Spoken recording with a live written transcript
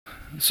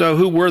So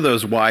who were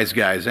those wise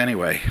guys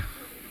anyway?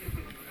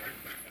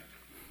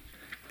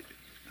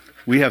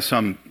 We have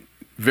some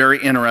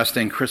very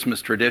interesting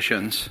Christmas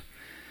traditions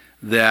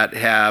that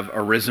have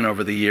arisen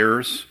over the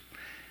years.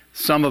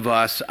 Some of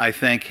us, I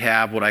think,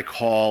 have what I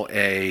call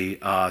a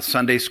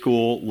Sunday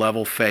school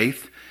level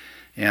faith,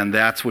 and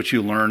that's what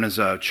you learn as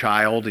a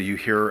child. You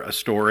hear a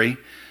story,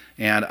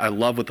 and I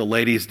love what the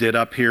ladies did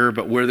up here,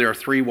 but were there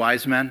three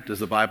wise men? Does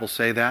the Bible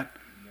say that?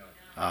 No.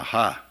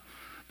 Aha.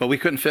 But we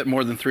couldn't fit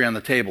more than three on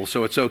the table,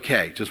 so it's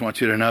okay. Just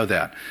want you to know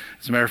that.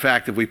 As a matter of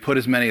fact, if we put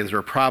as many as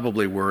there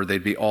probably were,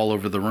 they'd be all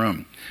over the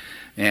room.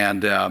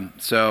 And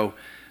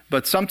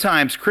but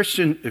sometimes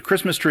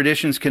Christmas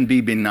traditions can be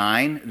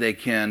benign. They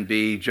can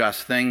be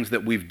just things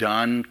that we've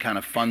done, kind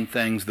of fun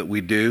things that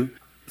we do.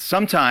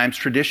 Sometimes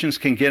traditions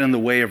can get in the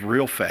way of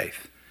real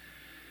faith.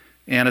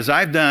 And as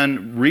I've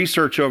done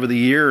research over the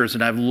years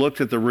and I've looked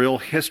at the real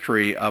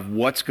history of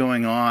what's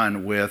going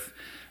on with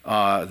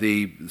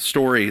the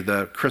story,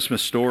 the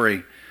Christmas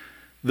story,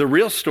 the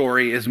real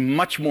story is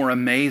much more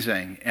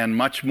amazing and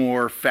much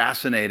more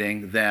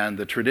fascinating than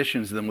the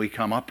traditions that we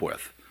come up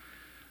with.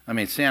 I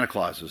mean, Santa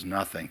Claus is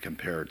nothing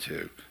compared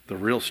to the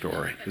real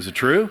story. Is it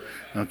true?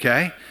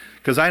 Okay.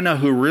 Because I know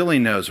who really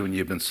knows when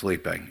you've been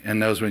sleeping and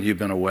knows when you've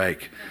been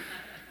awake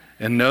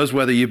and knows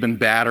whether you've been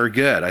bad or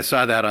good. I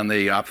saw that on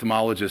the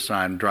ophthalmologist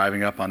sign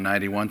driving up on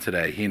 91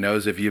 today. He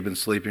knows if you've been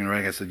sleeping or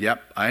awake. I said,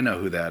 yep, I know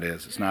who that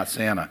is. It's not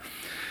Santa.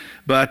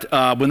 But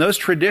when our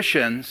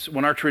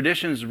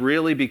traditions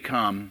really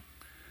become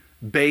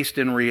based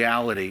in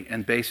reality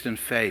and based in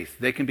faith,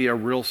 they can be a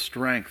real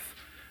strength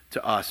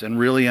to us and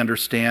really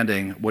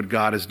understanding what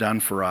God has done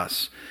for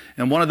us.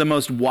 And one of the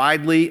most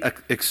widely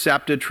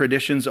accepted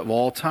traditions of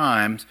all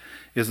times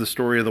is the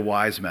story of the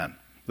wise men,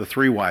 the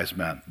three wise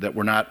men that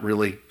were not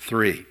really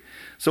three.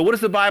 So what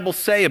does the Bible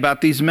say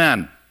about these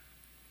men?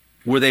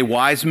 Were they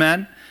wise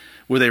men?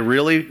 Were they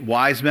really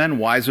wise men,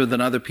 wiser than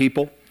other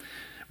people?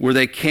 Were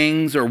they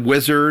kings or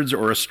wizards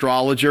or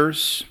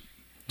astrologers?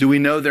 Do we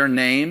know their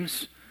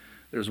names?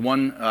 There's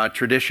one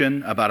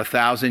tradition about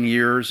 1,000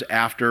 years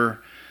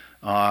after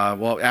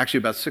actually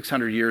about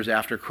 600 years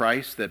after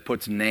Christ that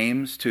puts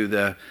names to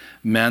the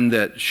men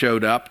that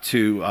showed up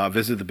to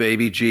visit the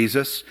baby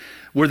Jesus.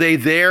 Were they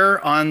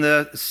there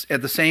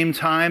at the same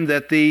time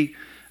that the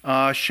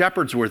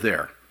shepherds were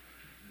there?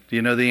 Do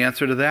you know the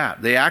answer to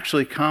that? They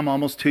actually come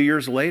almost 2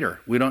 years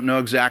later. We don't know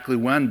exactly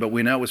when, but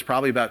we know it was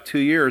probably about 2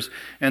 years.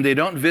 And they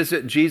don't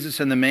visit Jesus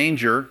in the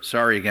manger.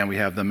 Sorry, again, we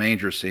have the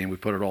manger scene. We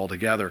put it all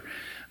together.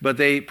 But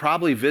they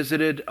probably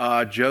visited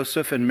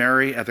Joseph and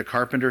Mary at the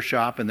carpenter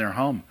shop in their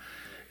home.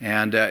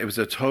 And it was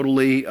a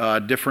totally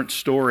different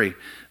story,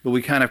 but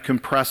we kind of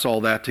compress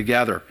all that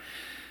together.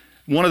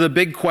 One of the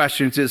big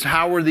questions is,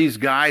 how were these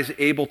guys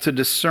able to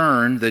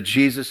discern that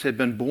Jesus had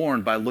been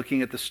born by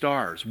looking at the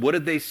stars? What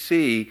did they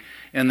see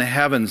in the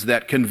heavens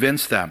that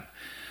convinced them?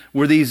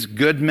 Were these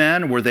good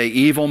men? Were they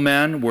evil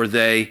men? Were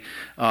they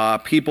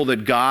people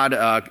that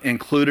God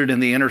included in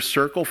the inner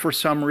circle for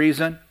some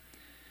reason?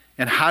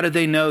 And how did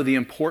they know the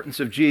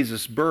importance of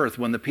Jesus' birth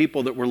when the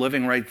people that were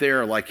living right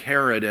there, like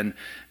Herod and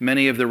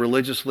many of the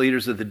religious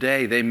leaders of the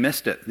day, they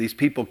missed it? These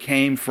people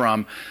came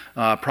from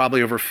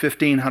probably over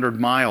 1,500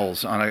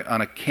 miles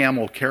on a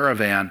camel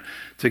caravan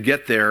to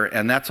get there,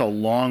 and that's a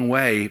long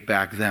way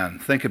back then.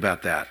 Think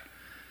about that.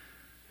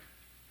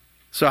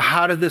 So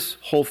how did this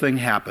whole thing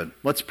happen?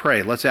 Let's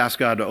pray. Let's ask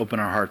God to open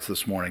our hearts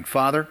this morning.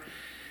 Father,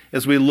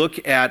 as we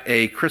look at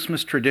a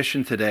Christmas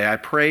tradition today, I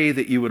pray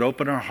that you would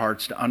open our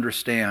hearts to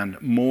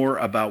understand more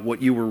about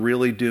what you were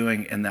really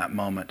doing in that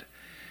moment.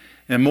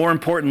 And more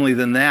importantly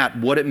than that,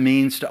 what it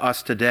means to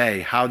us today,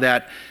 how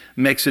that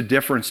makes a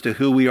difference to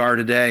who we are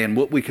today and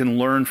what we can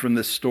learn from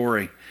this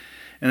story.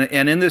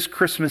 And in this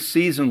Christmas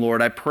season, Lord,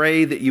 I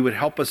pray that you would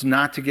help us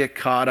not to get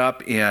caught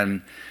up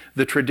in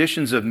the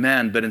traditions of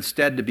men, but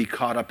instead to be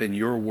caught up in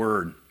your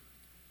word,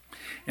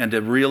 and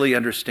to really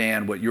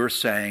understand what you're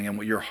saying and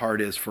what your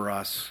heart is for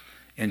us.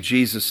 In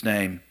Jesus'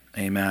 name,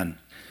 amen.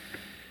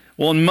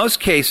 Well, in most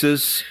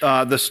cases,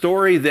 the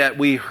story that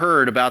we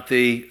heard about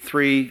the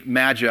three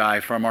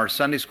magi from our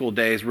Sunday school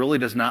days really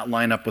does not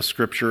line up with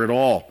Scripture at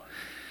all.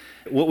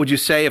 What would you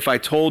say if I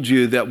told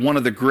you that one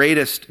of the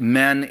greatest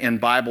men in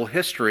Bible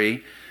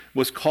history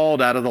was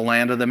called out of the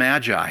land of the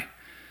Magi?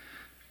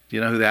 Do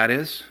you know who that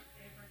is?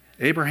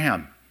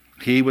 Abraham.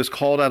 He was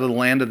called out of the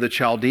land of the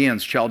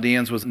Chaldeans.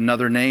 Chaldeans was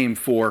another name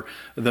for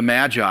the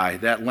Magi.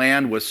 That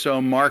land was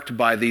so marked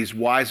by these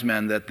wise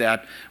men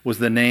that was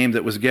the name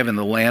that was given,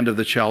 the land of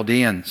the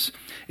Chaldeans.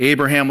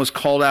 Abraham was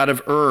called out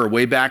of Ur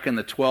way back in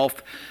the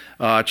 12th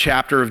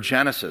chapter of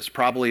Genesis,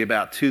 probably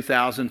about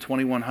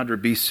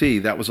 2100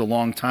 BC. That was a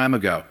long time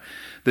ago.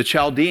 The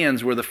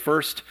Chaldeans were the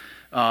first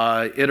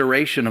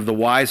iteration of the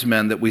wise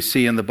men that we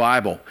see in the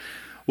Bible.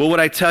 Well,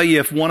 would I tell you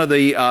if one of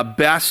the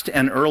best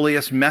and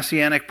earliest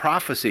messianic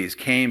prophecies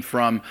came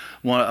from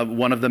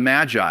one of the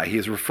Magi? He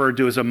is referred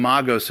to as a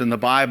Magos in the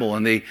Bible,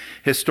 and the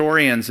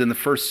historians in the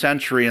first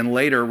century and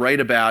later write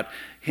about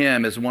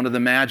him as one of the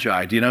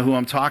Magi. Do you know who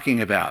I'm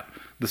talking about?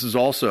 This is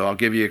also, I'll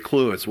give you a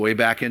clue, it's way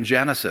back in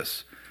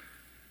Genesis.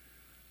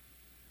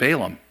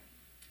 Balaam.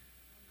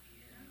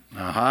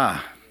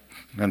 Aha.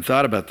 I hadn't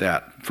thought about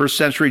that. First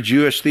century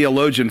Jewish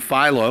theologian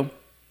Philo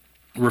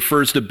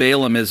refers to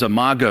Balaam as a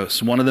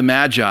magos, one of the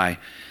magi,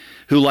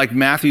 who, like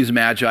Matthew's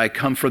magi,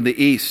 come from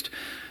the east.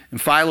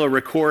 And Philo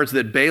records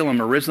that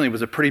Balaam originally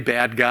was a pretty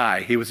bad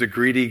guy. He was a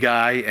greedy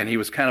guy, and he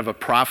was kind of a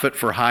prophet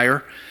for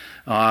hire.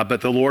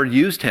 But the Lord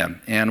used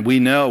him. And we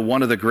know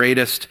one of the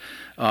greatest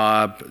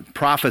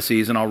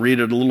prophecies, and I'll read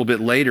it a little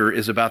bit later,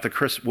 is about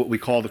what we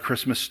call the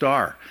Christmas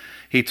star.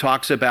 He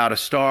talks about a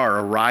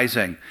star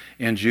arising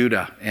in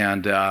Judah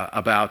and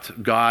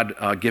about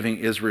God giving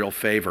Israel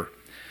favor.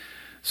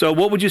 So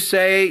what would you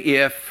say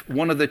if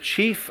one of the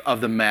chief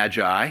of the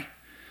Magi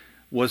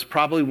was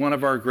probably one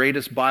of our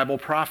greatest Bible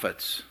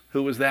prophets?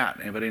 Who was that?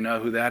 Anybody know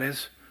who that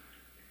is?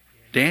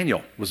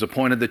 Daniel was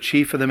appointed the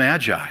chief of the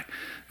Magi.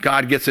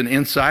 God gets an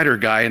insider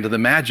guy into the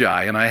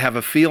Magi, and I have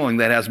a feeling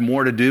that has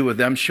more to do with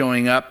them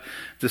showing up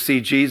to see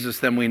Jesus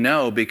than we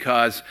know,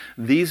 because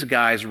these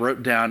guys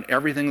wrote down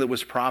everything that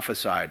was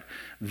prophesied.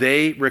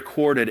 They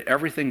recorded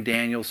everything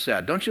Daniel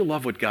said. Don't you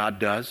love what God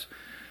does?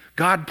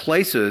 God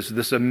places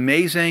this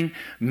amazing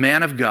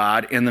man of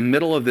God in the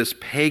middle of this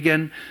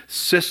pagan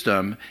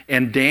system,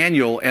 and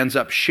Daniel ends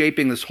up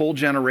shaping this whole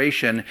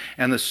generation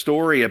and the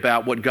story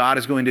about what God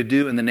is going to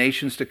do in the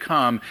nations to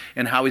come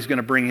and how he's going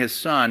to bring his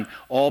son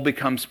all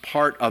becomes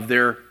part of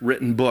their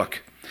written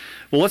book.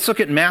 Well, let's look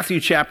at Matthew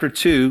chapter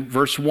 2,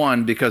 verse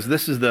 1, because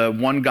this is the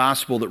one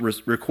gospel that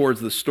records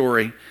the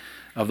story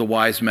of the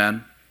wise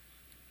men.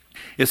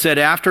 It said,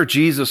 after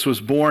Jesus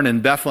was born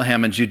in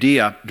Bethlehem in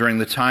Judea during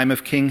the time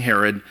of King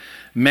Herod,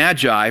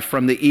 Magi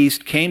from the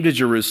east came to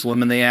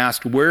Jerusalem, and they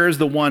asked, where is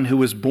the one who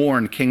was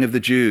born King of the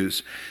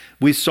Jews?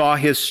 We saw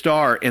his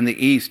star in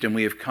the east, and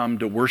we have come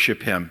to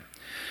worship him.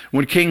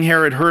 When King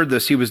Herod heard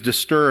this, he was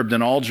disturbed,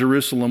 and all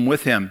Jerusalem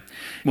with him.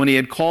 When he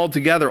had called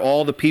together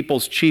all the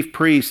people's chief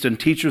priests and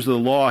teachers of the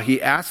law,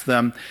 he asked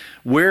them,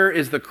 where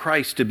is the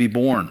Christ to be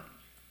born?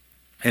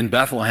 In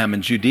Bethlehem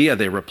in Judea,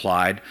 they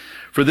replied,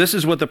 for this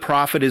is what the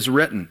prophet is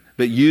written,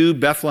 but you,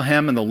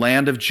 Bethlehem, in the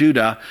land of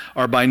Judah,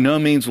 are by no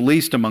means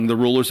least among the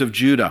rulers of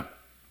Judah.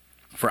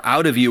 For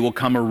out of you will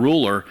come a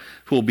ruler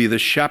who will be the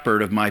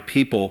shepherd of my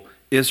people,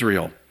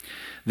 Israel.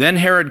 Then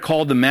Herod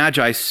called the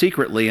Magi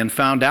secretly and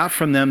found out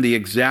from them the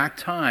exact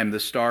time the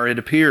star had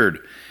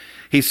appeared.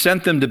 He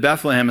sent them to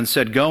Bethlehem and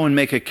said, go and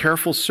make a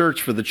careful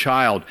search for the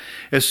child.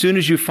 As soon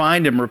as you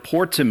find him,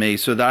 report to me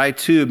so that I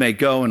too may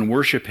go and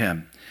worship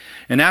him.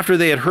 And after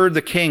they had heard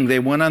the king, they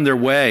went on their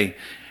way.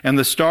 And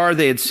the star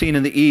they had seen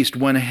in the east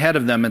went ahead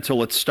of them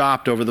until it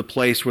stopped over the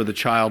place where the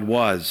child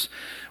was.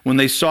 When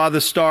they saw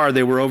the star,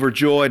 they were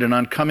overjoyed, and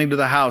on coming to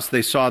the house,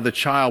 they saw the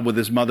child with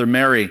his mother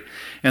Mary.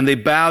 And they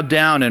bowed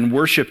down and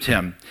worshipped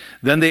him.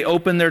 Then they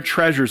opened their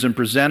treasures and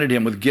presented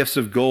him with gifts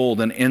of gold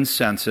and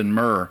incense and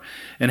myrrh.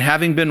 And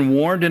having been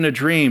warned in a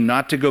dream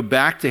not to go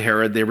back to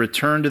Herod, they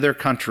returned to their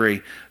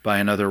country by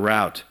another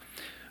route.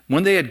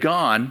 When they had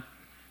gone,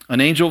 an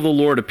angel of the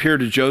Lord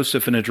appeared to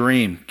Joseph in a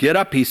dream. Get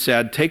up, he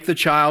said, take the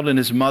child and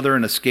his mother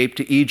and escape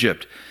to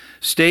Egypt.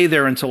 Stay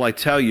there until I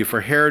tell you,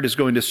 for Herod is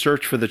going to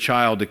search for the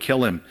child to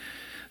kill him.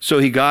 So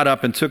he got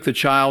up and took the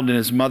child and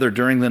his mother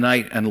during the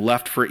night and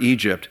left for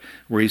Egypt,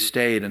 where he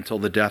stayed until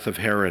the death of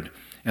Herod.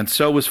 And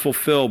so was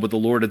fulfilled what the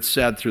Lord had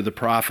said through the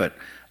prophet,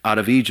 out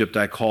of Egypt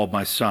I called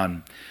my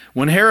son.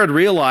 When Herod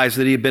realized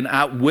that he had been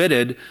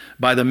outwitted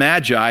by the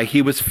Magi,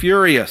 he was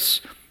furious.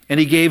 And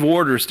he gave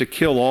orders to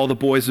kill all the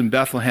boys in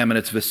Bethlehem and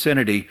its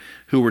vicinity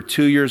who were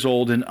 2 years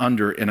old and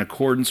under, in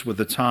accordance with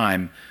the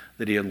time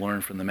that he had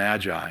learned from the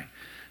Magi.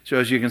 So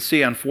as you can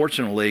see,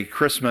 unfortunately,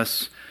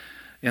 Christmas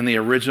in the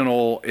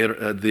original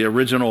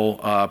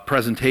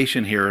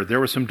presentation here, there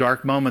were some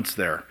dark moments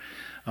there.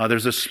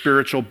 There's a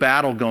spiritual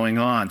battle going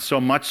on, so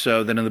much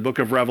so that in the book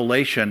of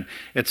Revelation,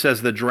 it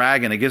says the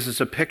dragon, it gives us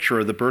a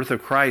picture of the birth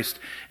of Christ,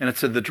 and it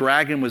said the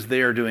dragon was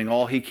there doing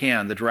all he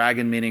can, the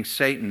dragon meaning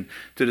Satan,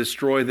 to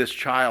destroy this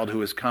child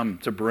who has come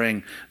to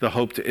bring the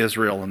hope to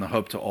Israel and the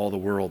hope to all the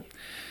world.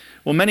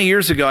 Well, many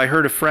years ago, I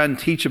heard a friend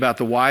teach about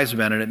the wise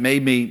men, and it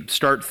made me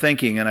start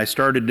thinking, and I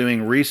started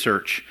doing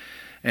research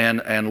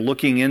and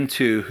looking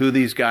into who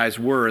these guys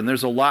were, and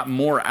there's a lot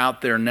more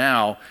out there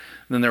now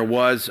than there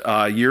was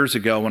years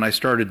ago when I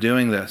started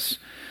doing this.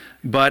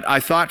 But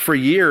I thought for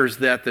years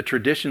that the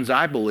traditions,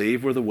 I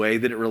believe, were the way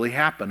that it really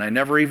happened. I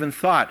never even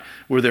thought,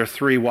 were there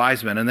three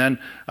wise men? And then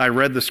I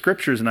read the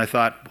scriptures and I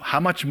thought, how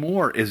much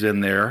more is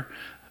in there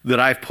that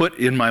I've put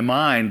in my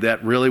mind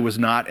that really was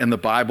not in the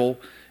Bible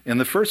in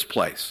the first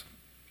place?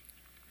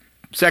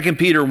 2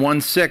 Peter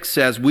 1:6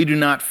 says, we do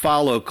not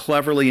follow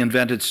cleverly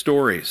invented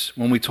stories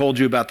when we told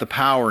you about the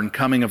power and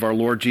coming of our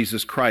Lord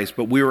Jesus Christ,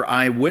 but we were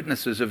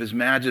eyewitnesses of his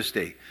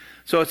majesty.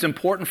 So it's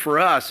important for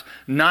us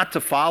not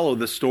to follow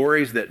the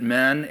stories that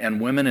men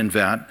and women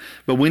invent,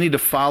 but we need to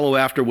follow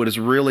after what is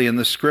really in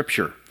the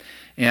Scripture.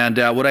 And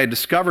what I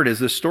discovered is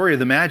the story of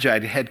the Magi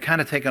had kind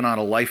of taken on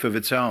a life of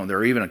its own. There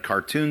are even a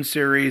cartoon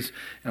series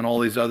and all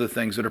these other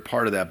things that are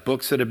part of that,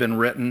 books that have been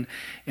written,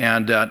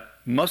 and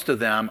most of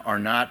them are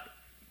not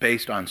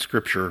based on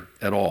Scripture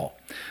at all.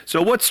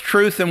 So what's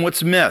truth and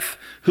what's myth?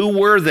 Who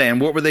were they and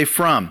what were they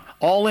from?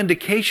 All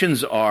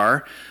indications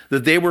are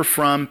that they were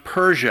from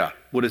Persia,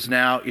 what is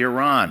now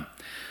Iran.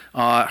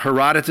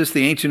 Herodotus,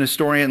 the ancient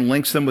historian,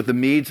 links them with the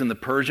Medes and the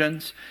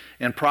Persians,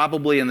 and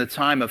probably in the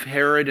time of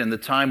Herod and the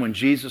time when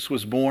Jesus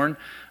was born,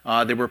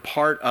 they were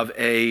part of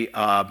a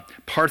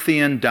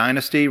Parthian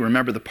dynasty.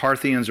 Remember, the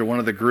Parthians are one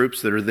of the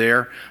groups that are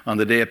there on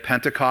the day of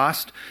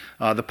Pentecost.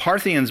 The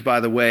Parthians, by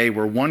the way,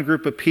 were one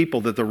group of people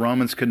that the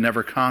Romans could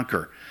never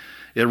conquer.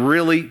 It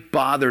really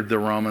bothered the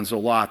Romans a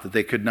lot that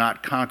they could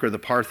not conquer the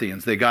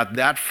Parthians. They got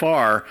that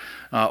far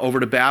over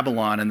to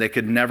Babylon, and they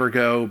could never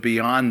go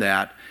beyond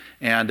that.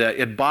 And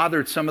it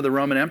bothered some of the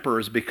Roman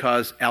emperors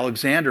because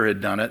Alexander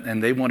had done it,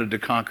 and they wanted to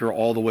conquer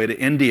all the way to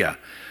India.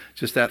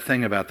 Just that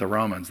thing about the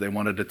Romans. They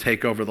wanted to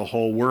take over the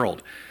whole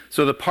world.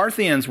 So the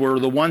Parthians were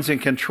the ones in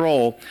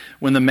control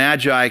when the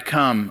Magi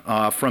come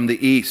from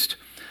the east.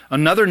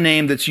 Another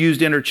name that's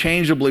used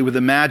interchangeably with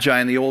the Magi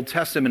in the Old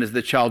Testament is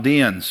the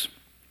Chaldeans,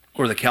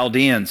 or the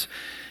Chaldeans.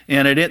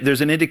 And there's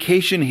an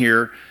indication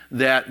here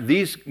that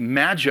these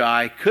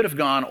Magi could have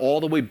gone all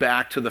the way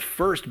back to the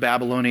first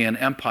Babylonian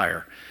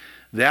Empire.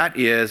 That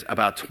is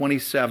about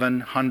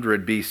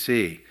 2700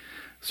 BC.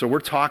 So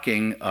we're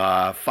talking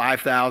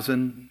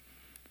 5,000,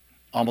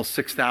 almost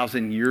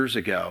 6,000 years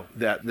ago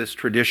that this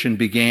tradition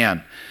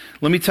began.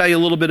 Let me tell you a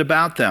little bit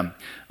about them.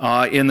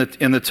 In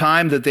the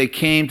time that they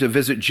came to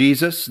visit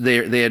Jesus,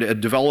 they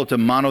had developed a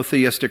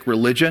monotheistic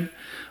religion.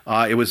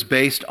 It was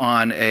based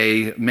on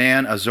a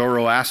man, a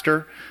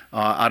Zoroaster,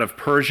 out of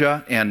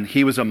Persia, and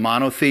he was a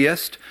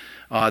monotheist.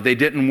 They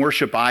didn't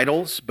worship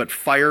idols, but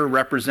fire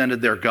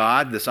represented their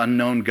god, this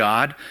unknown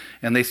god.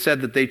 And they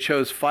said that they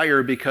chose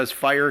fire because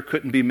fire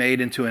couldn't be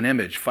made into an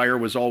image. Fire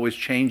was always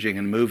changing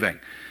and moving.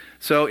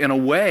 So in a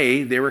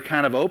way, they were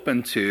kind of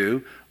open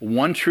to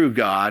one true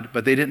God,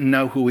 but they didn't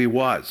know who he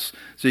was.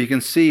 So you can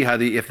see how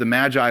if the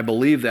Magi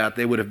believed that,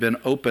 they would have been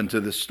open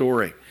to this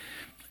story.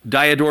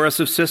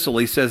 Diodorus of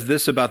Sicily says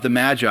this about the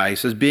Magi. He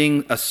says,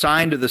 being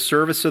assigned to the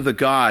service of the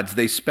gods,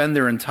 they spend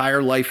their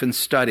entire life in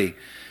study,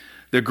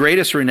 their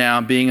greatest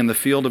renown being in the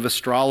field of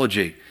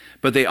astrology,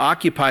 but they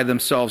occupy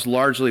themselves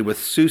largely with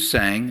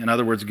soothsaying, in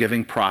other words,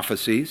 giving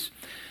prophecies,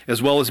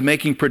 as well as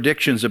making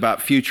predictions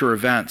about future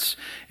events,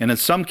 and in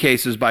some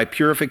cases by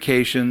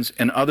purifications,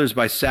 and others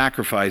by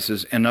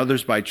sacrifices, and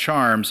others by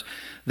charms,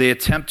 they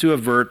attempt to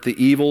avert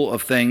the evil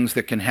of things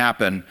that can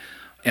happen,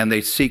 and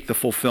they seek the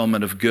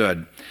fulfillment of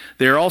good.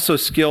 They are also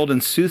skilled in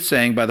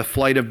soothsaying by the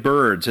flight of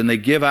birds, and they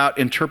give out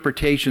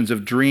interpretations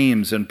of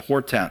dreams and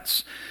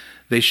portents.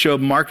 They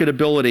showed marked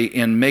ability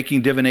in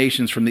making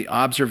divinations from the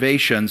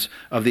observations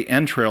of the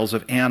entrails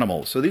of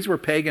animals. So these were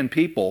pagan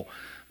people,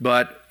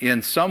 but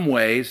in some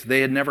ways they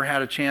had never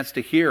had a chance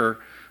to hear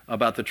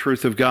about the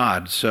truth of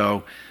God.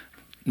 So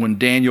when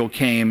Daniel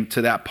came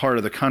to that part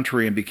of the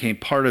country and became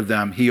part of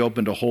them, he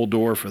opened a whole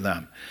door for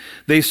them.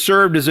 They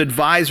served as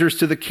advisors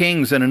to the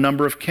kings in a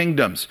number of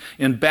kingdoms,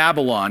 in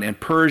Babylon, in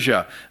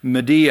Persia,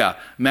 Media,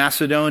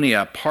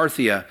 Macedonia,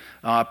 Parthia,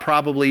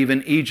 probably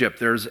even Egypt.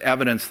 There's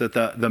evidence that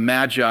the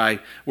Magi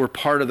were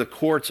part of the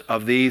courts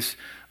of these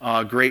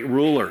great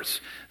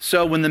rulers.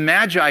 So when the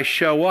Magi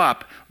show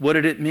up, what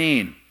did it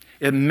mean?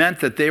 It meant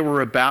that they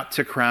were about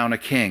to crown a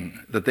king,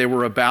 that they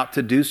were about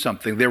to do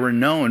something. They were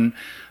known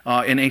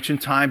in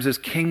ancient times as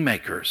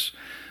kingmakers.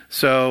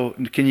 So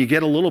can you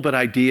get a little bit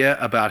idea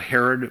about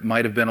Herod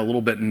might have been a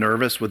little bit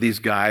nervous with these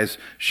guys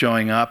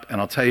showing up?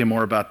 And I'll tell you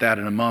more about that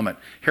in a moment.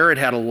 Herod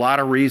had a lot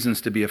of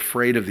reasons to be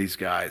afraid of these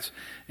guys,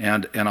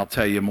 and I'll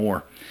tell you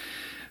more.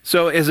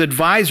 So as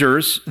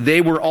advisors,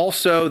 they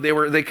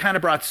kind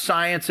of brought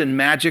science and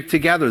magic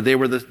together. They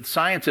were the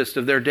scientists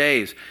of their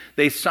days.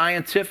 They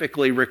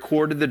scientifically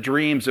recorded the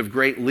dreams of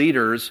great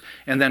leaders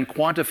and then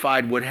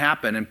quantified what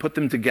happened and put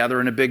them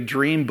together in a big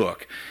dream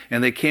book.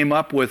 And they came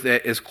up with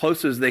it as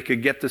close as they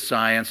could get to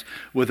science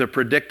with a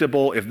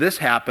predictable, if this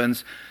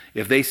happens,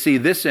 if they see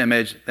this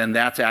image, then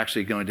that's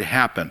actually going to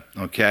happen,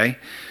 okay?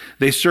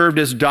 They served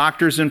as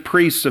doctors and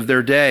priests of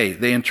their day.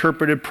 They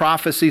interpreted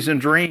prophecies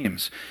and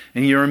dreams.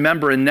 And you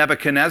remember in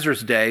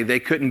Nebuchadnezzar's day, they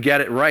couldn't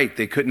get it right.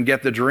 They couldn't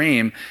get the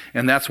dream.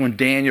 And that's when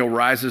Daniel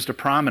rises to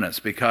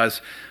prominence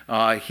because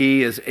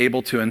he is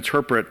able to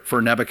interpret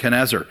for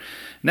Nebuchadnezzar.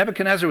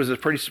 Nebuchadnezzar was a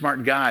pretty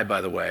smart guy,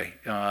 by the way.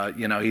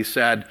 He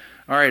said,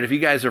 all right, if you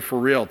guys are for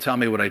real, tell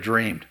me what I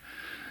dreamed.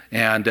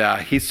 And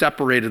he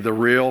separated the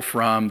real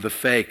from the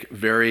fake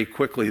very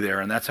quickly there.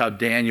 And that's how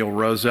Daniel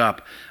rose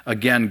up.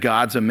 Again,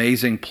 God's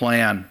amazing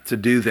plan to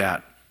do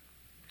that.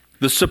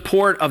 The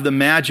support of the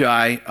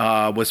Magi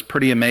was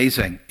pretty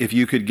amazing if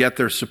you could get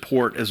their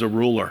support as a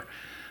ruler.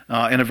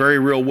 In a very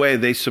real way,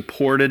 they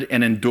supported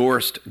and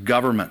endorsed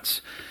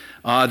governments.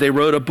 They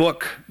wrote a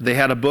book. They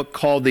had a book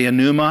called the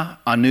Enuma,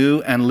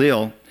 Anu, and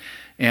Lil.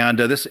 And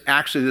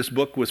this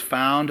book was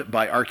found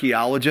by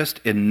archaeologists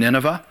in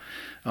Nineveh,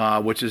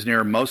 which is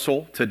near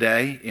Mosul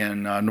today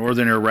in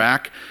northern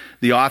Iraq.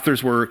 The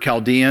authors were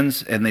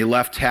Chaldeans, and they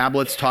left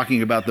tablets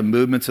talking about the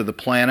movements of the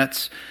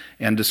planets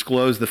and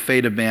disclose the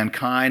fate of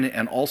mankind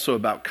and also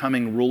about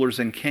coming rulers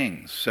and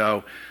kings.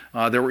 So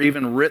there were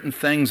even written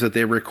things that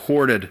they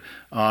recorded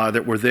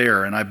that were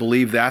there, and I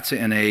believe that's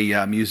in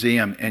a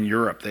museum in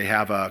Europe. They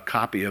have a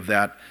copy of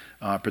that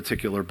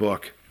particular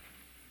book.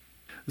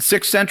 The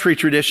 6th century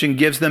tradition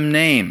gives them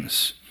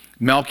names.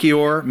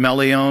 Melchior,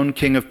 Melion,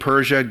 king of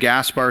Persia,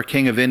 Gaspar,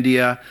 king of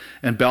India,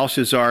 and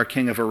Belshazzar,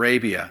 king of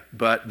Arabia.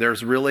 But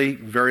there's really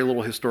very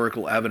little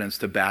historical evidence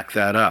to back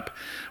that up.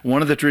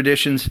 One of the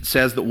traditions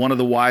says that one of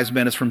the wise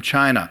men is from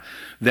China.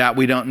 That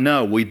we don't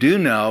know. We do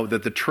know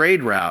that the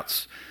trade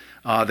routes,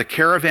 the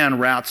caravan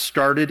routes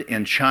started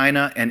in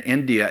China and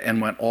India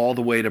and went all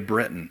the way to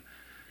Britain.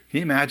 Can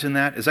you imagine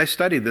that? As I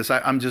studied this,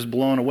 I'm just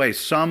blown away.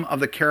 Some of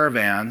the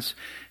caravans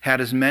had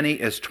as many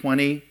as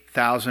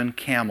 20,000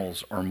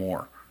 camels or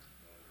more.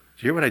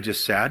 Do you hear what I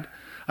just said?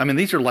 I mean,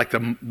 these are like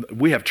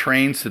we have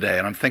trains today,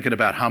 and I'm thinking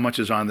about how much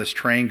is on this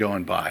train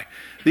going by.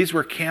 These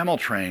were camel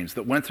trains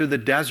that went through the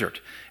desert,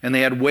 and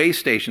they had way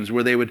stations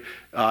where they would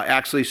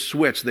actually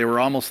switch. They were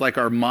almost like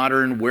our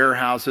modern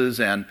warehouses,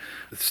 and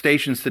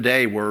stations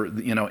today were,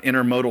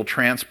 intermodal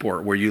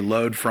transport, where you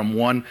load from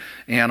one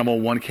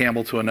animal, one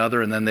camel to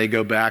another, and then they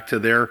go back to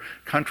their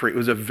country. It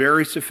was a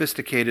very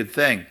sophisticated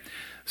thing.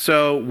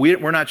 So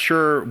we're not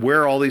sure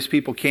where all these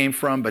people came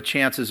from, but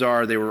chances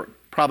are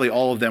probably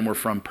all of them were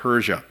from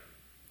Persia.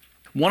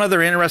 One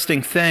other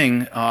interesting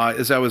thing,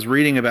 as I was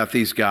reading about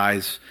these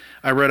guys,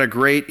 I read a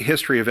great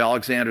history of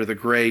Alexander the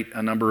Great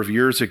a number of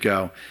years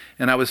ago,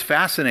 and I was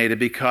fascinated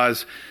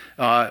because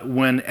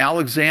when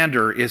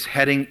Alexander is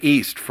heading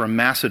east from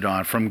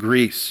Macedon, from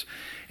Greece,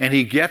 and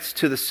he gets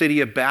to the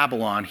city of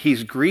Babylon,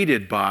 he's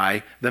greeted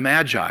by the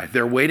Magi.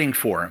 They're waiting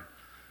for him.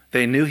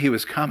 They knew he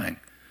was coming.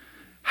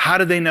 How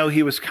did they know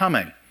he was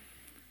coming?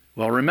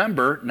 Well,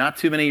 remember, not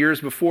too many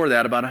years before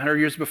that, about 100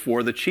 years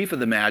before, the chief of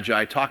the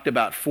Magi talked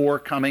about 4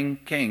 coming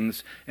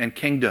kings and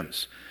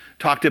kingdoms.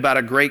 Talked about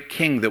a great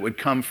king that would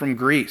come from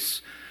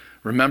Greece.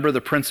 Remember,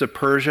 the prince of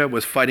Persia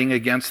was fighting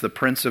against the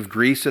prince of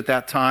Greece at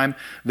that time.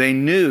 They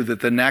knew that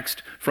the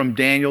next, from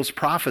Daniel's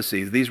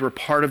prophecies, these were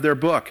part of their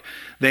book.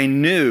 They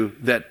knew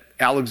that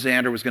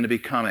Alexander was going to be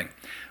coming.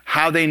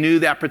 How they knew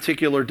that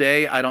particular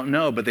day, I don't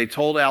know, but they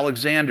told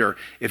Alexander,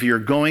 if you're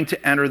going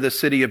to enter the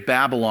city of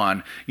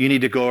Babylon, you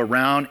need to go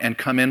around and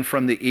come in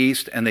from the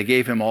east, and they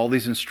gave him all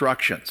these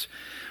instructions.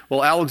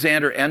 Well,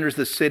 Alexander enters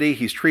the city.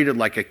 He's treated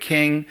like a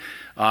king.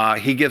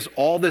 He gives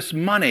all this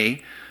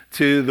money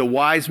to the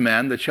wise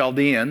men, the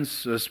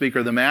Chaldeans, the speaker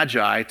of the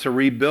Magi, to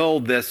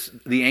rebuild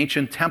the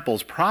ancient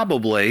temples,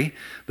 probably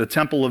the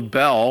Temple of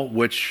Bel,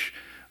 which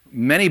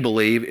many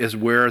believe is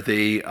where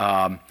the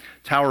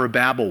Tower of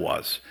Babel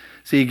was.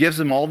 So he gives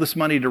them all this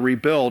money to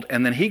rebuild,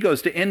 and then he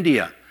goes to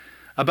India.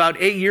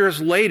 About 8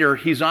 years later,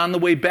 he's on the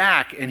way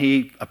back, and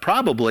he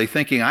probably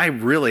thinking, I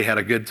really had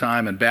a good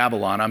time in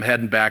Babylon. I'm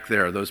heading back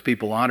there. Those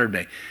people honored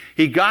me.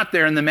 He got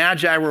there, and the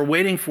Magi were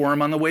waiting for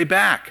him on the way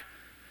back.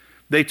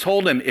 They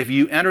told him, if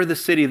you enter the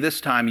city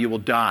this time, you will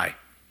die.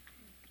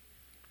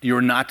 You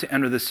are not to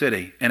enter the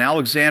city. And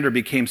Alexander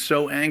became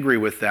so angry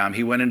with them,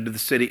 he went into the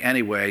city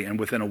anyway, and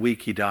within a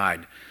week he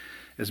died.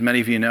 As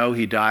many of you know,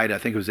 he died, I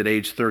think it was at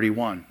age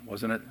 31,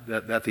 wasn't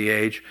it, that the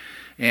age?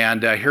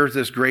 And here's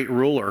this great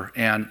ruler,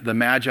 and the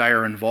Magi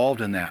are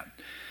involved in that.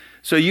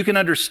 So you can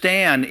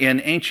understand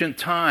in ancient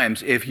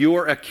times, if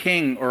you're a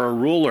king or a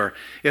ruler,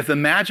 if the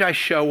Magi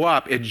show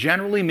up, it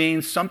generally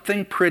means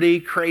something pretty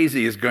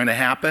crazy is going to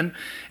happen.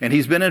 And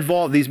he's been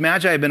involved, these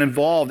Magi have been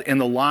involved in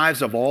the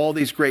lives of all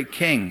these great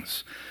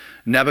kings.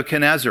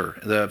 Nebuchadnezzar,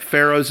 the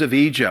pharaohs of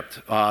Egypt,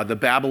 the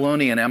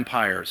Babylonian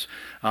empires,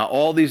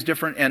 all these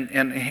different,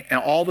 and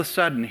all of a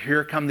sudden,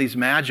 here come these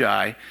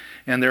Magi,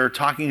 and they're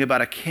talking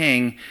about a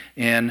king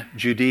in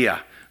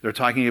Judea. They're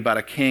talking about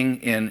a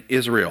king in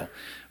Israel,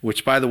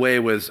 which, by the way,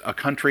 was a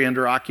country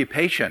under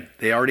occupation.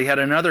 They already had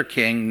another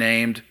king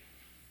named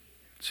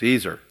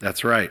Caesar.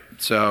 That's right.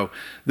 So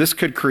this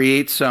could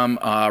create some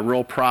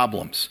real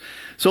problems.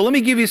 So let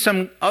me give you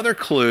some other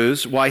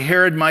clues why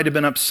Herod might have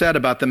been upset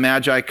about the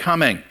Magi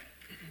coming.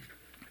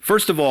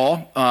 First of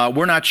all,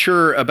 we're not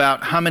sure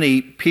about how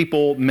many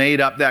people made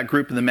up that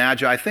group of the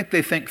Magi. I think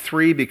they think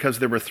 3 because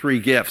there were 3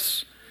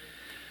 gifts.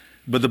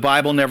 But the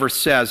Bible never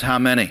says how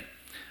many.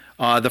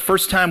 The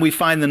first time we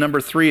find the number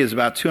 3 is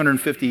about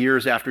 250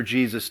 years after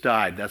Jesus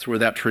died. That's where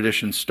that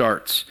tradition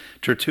starts.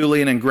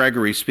 Tertullian and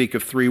Gregory speak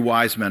of 3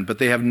 wise men, but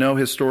they have no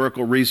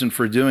historical reason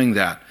for doing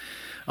that.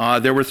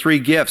 There were 3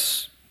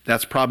 gifts.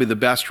 That's probably the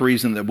best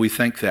reason that we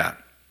think that.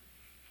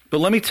 But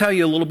let me tell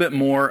you a little bit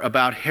more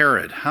about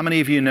Herod. How many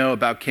of you know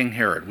about King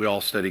Herod? We all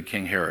studied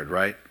King Herod,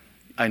 right?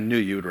 I knew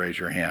you would raise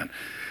your hand.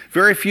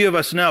 Very few of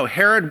us know.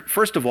 Herod,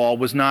 first of all,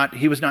 was not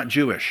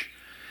Jewish.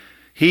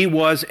 He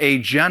was a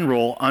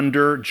general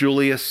under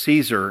Julius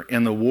Caesar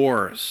in the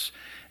wars.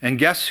 And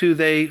guess who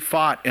they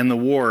fought in the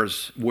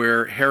wars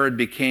where Herod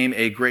became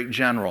a great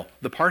general?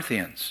 The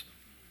Parthians.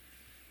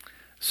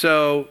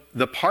 So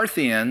the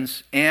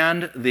Parthians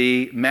and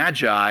the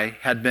Magi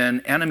had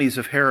been enemies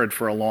of Herod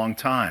for a long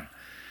time.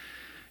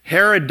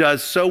 Herod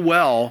does so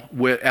well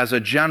as a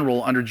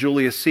general under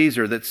Julius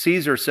Caesar that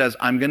Caesar says,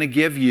 I'm going to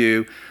give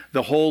you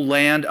the whole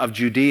land of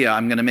Judea.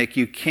 I'm going to make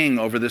you king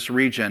over this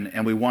region,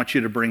 and we want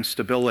you to bring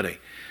stability.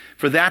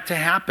 For that to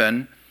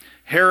happen,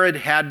 Herod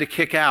had to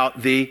kick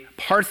out the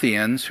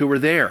Parthians who were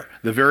there,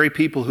 the very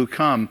people who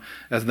come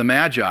as the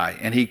Magi,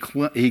 and he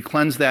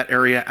cleansed that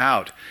area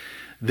out.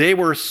 They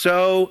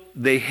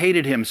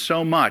hated him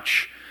so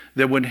much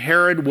that when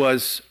Herod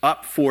was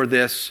up for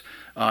this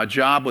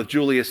job with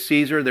Julius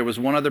Caesar, there was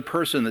one other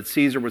person that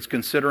Caesar was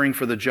considering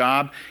for the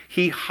job.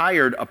 He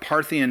hired a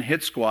Parthian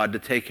hit squad to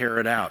take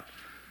Herod out.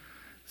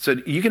 So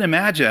you can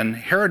imagine,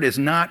 Herod is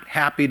not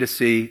happy to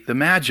see the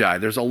Magi.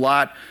 There's a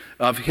lot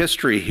of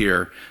history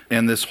here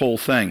in this whole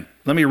thing.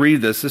 Let me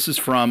read this. This is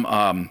from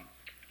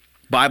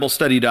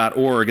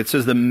BibleStudy.org. It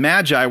says, the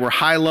Magi were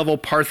high-level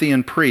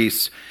Parthian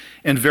priests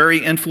and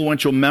very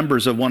influential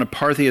members of one of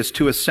Parthia's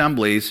two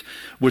assemblies,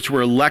 which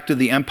were elected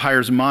the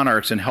empire's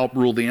monarchs and helped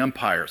rule the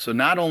empire. So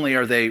not only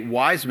are they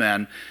wise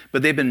men,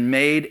 but they've been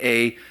made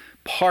a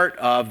part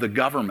of the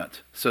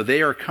government. So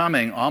they are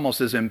coming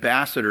almost as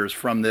ambassadors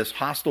from this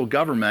hostile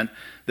government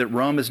that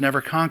Rome has never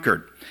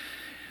conquered.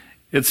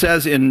 It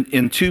says in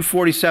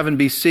 247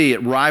 BC, it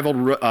rivaled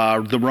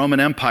the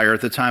Roman Empire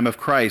at the time of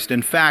Christ.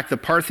 In fact, the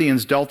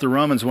Parthians dealt the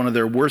Romans one of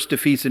their worst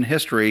defeats in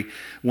history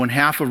when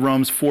half of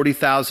Rome's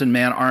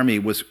 40,000-man army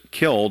was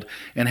killed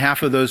and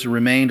half of those who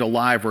remained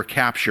alive were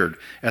captured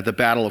at the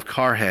Battle of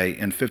Carrhae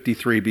in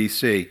 53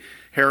 BC.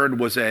 Herod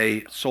was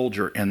a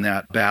soldier in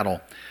that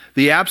battle.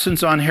 The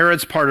absence on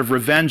Herod's part of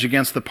revenge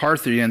against the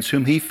Parthians,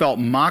 whom he felt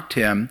mocked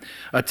him,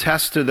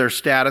 attests to their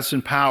status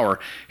and power.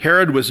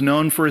 Herod was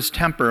known for his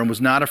temper and was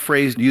not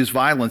afraid to use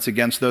violence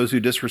against those who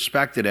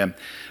disrespected him.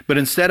 But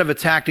instead of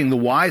attacking the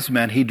wise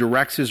men, he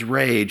directs his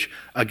rage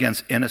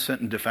against innocent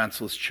and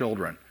defenseless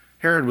children.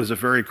 Herod was a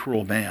very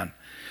cruel man.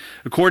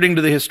 According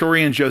to the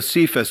historian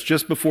Josephus,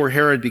 just before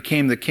Herod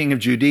became the king of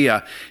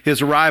Judea,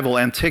 his rival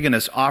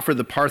Antigonus offered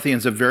the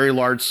Parthians a very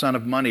large sum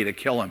of money to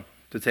kill him,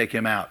 to take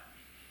him out.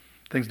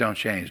 Things don't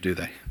change, do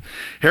they?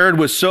 Herod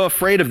was so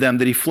afraid of them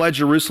that he fled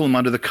Jerusalem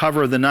under the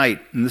cover of the night.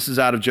 And this is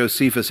out of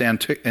Josephus'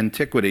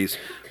 Antiquities,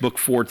 book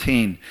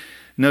 14.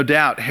 No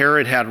doubt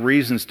Herod had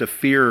reasons to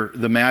fear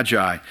the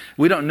Magi.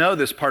 We don't know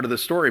this part of the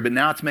story, but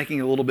now it's making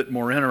it a little bit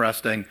more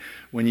interesting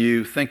when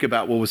you think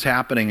about what was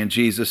happening in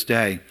Jesus'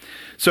 day.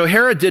 So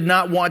Herod did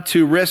not want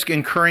to risk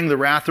incurring the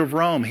wrath of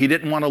Rome. He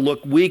didn't want to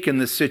look weak in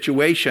this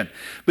situation,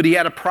 but he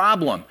had a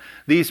problem.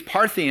 These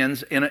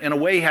Parthians, in a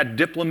way, had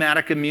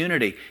diplomatic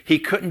immunity. He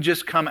couldn't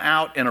just come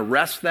out and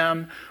arrest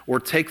them or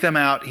take them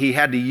out. He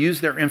had to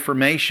use their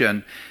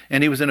information,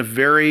 and he was in a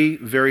very,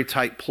 very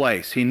tight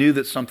place. He knew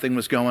that something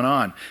was going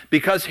on.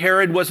 Because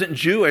Herod wasn't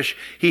Jewish,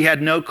 he had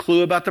no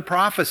clue about the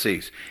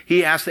prophecies.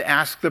 He has to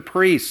ask the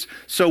priests.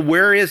 So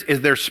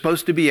is there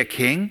supposed to be a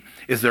king?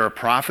 Is there a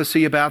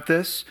prophecy about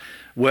this?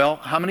 Well,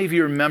 how many of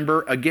you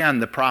remember, again,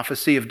 the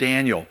prophecy of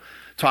Daniel,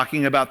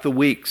 talking about the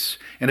weeks?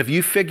 And if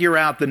you figure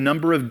out the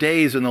number of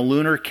days in the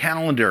lunar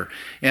calendar,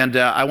 and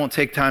I won't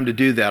take time to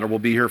do that, or we'll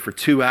be here for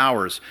 2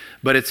 hours,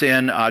 but it's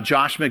in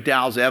Josh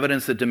McDowell's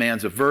Evidence That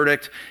Demands a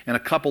Verdict and a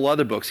couple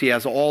other books. He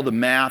has all the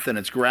math, and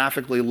it's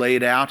graphically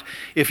laid out.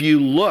 If you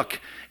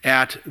look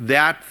at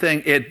that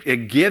thing,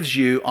 it gives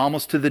you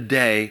almost to the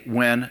day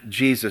when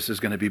Jesus is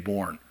going to be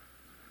born.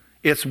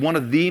 It's one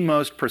of the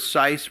most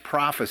precise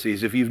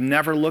prophecies. If you've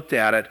never looked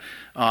at it,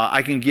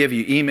 I can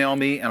email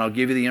me and I'll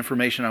give you the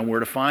information on where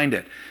to find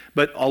it.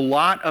 But a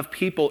lot of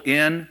people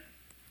in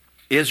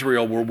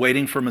Israel were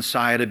waiting for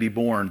Messiah to be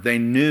born. They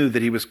knew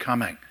that he was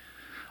coming.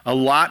 A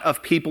lot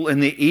of people in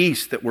the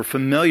East that were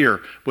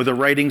familiar with the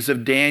writings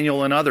of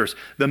Daniel and others,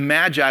 the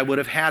Magi would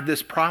have had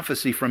this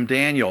prophecy from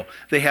Daniel.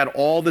 They had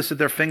all this at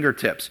their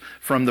fingertips,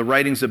 from the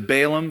writings of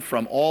Balaam,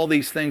 from all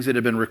these things that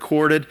had been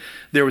recorded.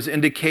 There was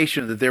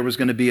indication that there was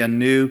going to be a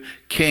new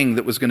king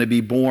that was going to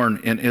be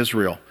born in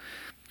Israel.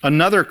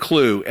 Another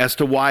clue as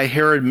to why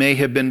Herod may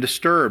have been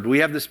disturbed. We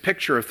have this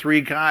picture of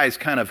 3 guys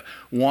kind of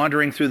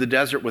wandering through the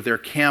desert with their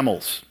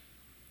camels.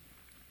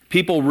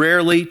 People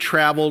rarely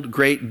traveled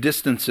great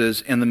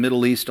distances in the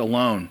Middle East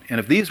alone. And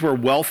if these were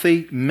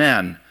wealthy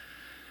men,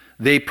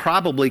 they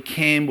probably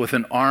came with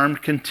an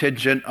armed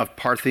contingent of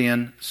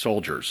Parthian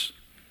soldiers.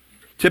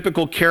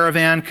 Typical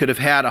caravan could have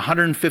had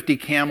 150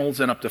 camels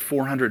and up to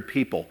 400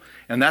 people.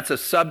 And that's a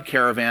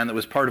sub-caravan that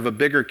was part of a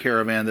bigger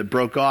caravan that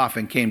broke off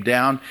and came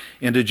down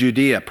into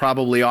Judea,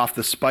 probably off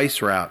the spice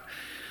route.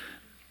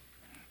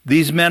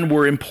 These men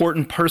were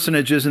important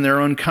personages in their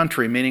own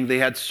country, meaning they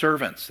had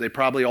servants. They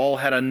probably all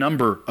had a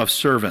number of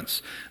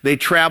servants. They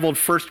traveled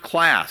first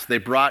class. They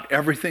brought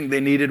everything they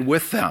needed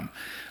with them,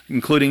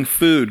 including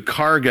food,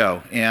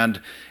 cargo,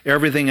 and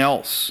everything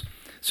else.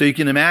 So you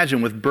can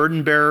imagine, with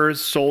burden bearers,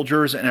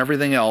 soldiers, and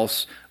everything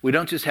else, we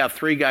don't just have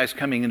 3 guys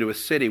coming into a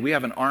city. We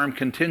have an armed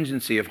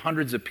contingency of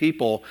hundreds of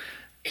people.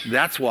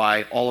 That's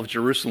why all of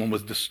Jerusalem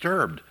was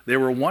disturbed. They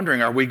were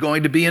wondering, are we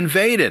going to be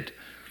invaded?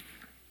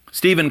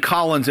 Stephen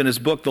Collins, in his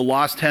book, The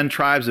Lost 10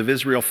 Tribes of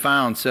Israel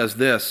Found, says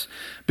this: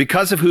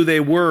 because of who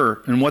they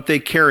were and what they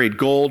carried,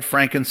 gold,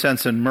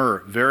 frankincense, and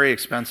myrrh, very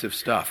expensive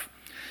stuff,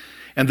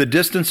 and the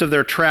distance of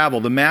their travel,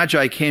 the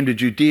Magi came to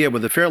Judea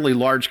with a fairly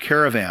large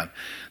caravan.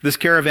 This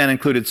caravan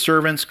included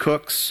servants,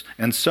 cooks,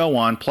 and so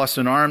on, plus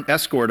an armed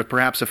escort of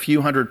perhaps a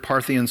few hundred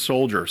Parthian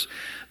soldiers.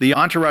 The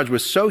entourage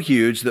was so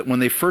huge that when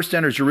they first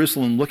entered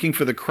Jerusalem looking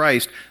for the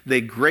Christ,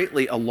 they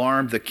greatly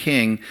alarmed the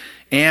king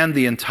and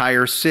the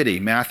entire city.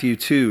 Matthew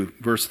 2,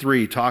 verse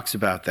 3 talks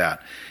about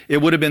that.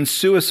 It would have been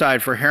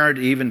suicide for Herod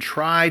to even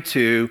try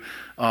to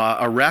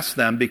arrest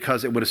them,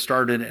 because it would have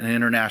started an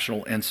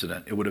international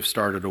incident. It would have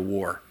started a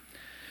war.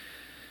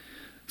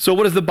 So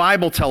what does the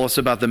Bible tell us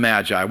about the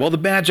Magi? Well, the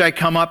Magi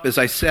come up, as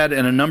I said,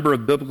 in a number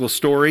of biblical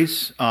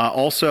stories.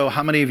 Also,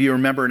 how many of you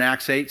remember in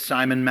Acts 8,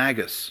 Simon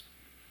Magus?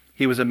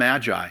 He was a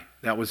Magi.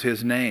 That was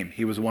his name.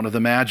 He was one of the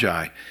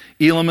Magi.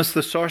 Elymas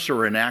the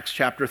sorcerer in Acts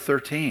chapter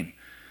 13.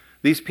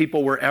 These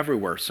people were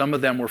everywhere. Some of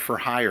them were for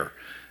hire,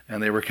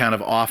 and they were kind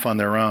of off on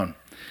their own.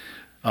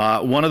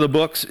 One of the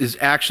books is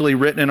actually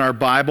written in our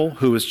Bible,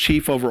 who was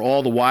chief over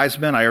all the wise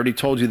men. I already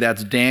told you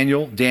that's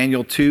Daniel.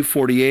 Daniel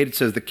 2:48, it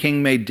says, the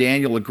king made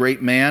Daniel a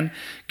great man,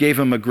 gave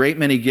him a great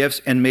many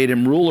gifts, and made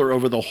him ruler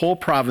over the whole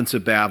province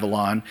of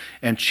Babylon,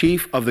 and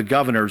chief of the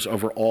governors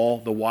over all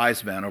the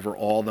wise men, over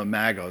all the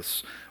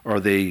Magos,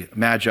 or the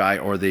Magi,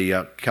 or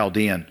the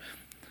Chaldean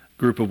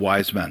group of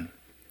wise men.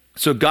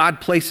 So God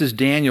places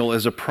Daniel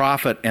as a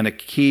prophet and a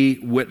key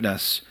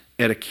witness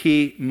at a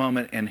key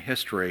moment in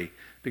history,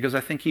 because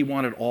I think he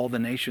wanted all the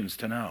nations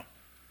to know.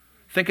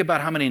 Think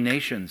about how many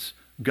nations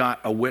got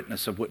a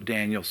witness of what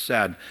Daniel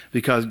said,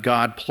 because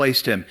God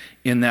placed him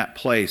in that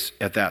place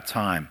at that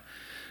time.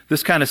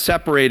 This kind of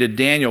separated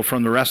Daniel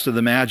from the rest of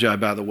the Magi,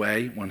 by the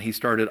way, when he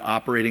started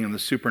operating in the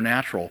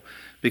supernatural,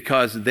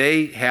 because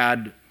they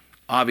had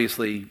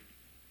obviously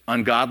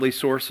ungodly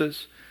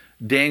sources.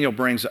 Daniel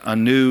brings a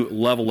new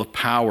level of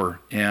power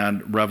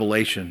and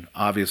revelation,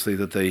 obviously,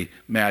 that the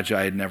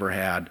Magi had never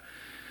had.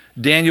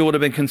 Daniel would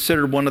have been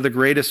considered one of the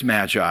greatest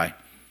Magi.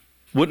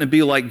 Wouldn't it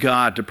be like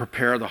God to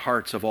prepare the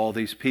hearts of all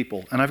these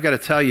people? And I've got to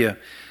tell you,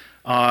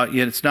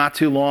 it's not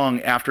too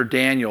long after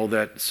Daniel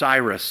that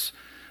Cyrus,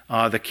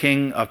 the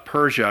king of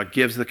Persia,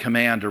 gives the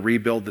command to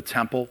rebuild the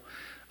temple.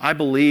 I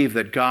believe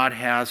that God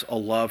has a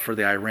love for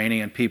the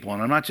Iranian people.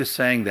 And I'm not just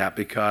saying that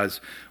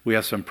because we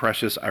have some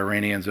precious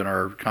Iranians in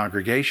our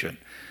congregation,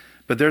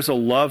 but there's a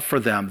love for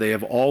them.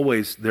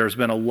 There's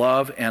been a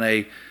love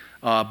and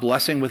a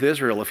blessing with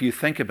Israel, if you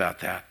think about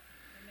that.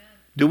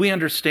 Do we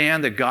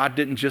understand that God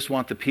didn't just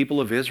want the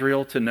people of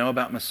Israel to know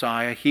about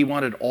Messiah? He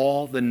wanted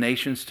all the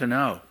nations to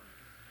know.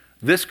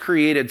 This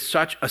created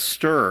such a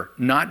stir,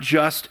 not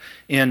just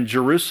in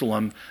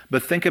Jerusalem,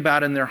 but think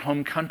about in their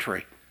home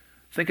country.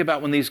 Think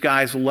about when these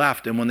guys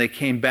left and when they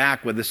came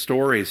back with the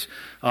stories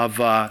of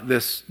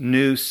this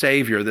new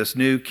Savior, this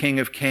new King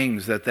of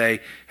Kings that they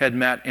had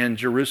met in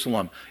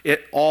Jerusalem.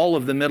 All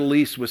of the Middle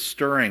East was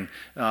stirring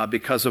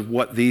because of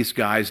what these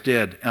guys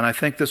did. And I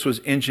think this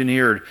was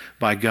engineered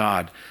by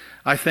God.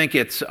 I think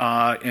it's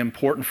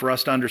important for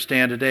us to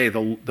understand today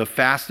the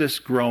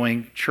fastest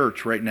growing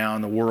church right now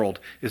in the world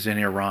is in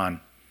Iran.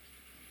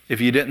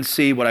 If you didn't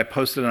see what I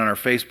posted on our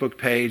Facebook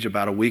page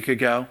about a week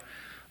ago,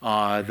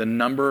 the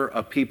number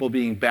of people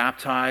being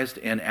baptized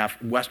in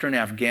Western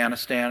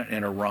Afghanistan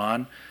and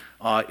Iran,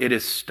 it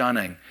is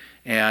stunning.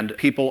 And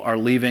people are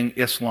leaving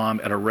Islam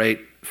at a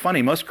rate.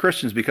 Funny, most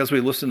Christians, because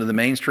we listen to the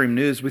mainstream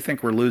news, we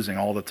think we're losing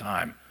all the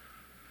time.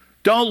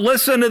 Don't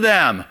listen to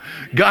them.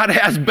 God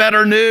has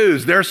better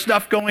news. There's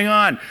stuff going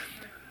on.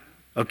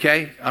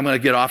 Okay, I'm going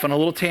to get off on a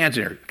little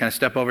tangent here. Can I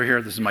step over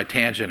here? This is my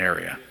tangent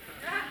area.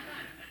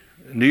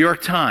 New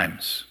York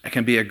Times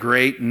can be a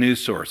great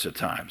news source at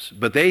times,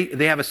 but they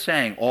have a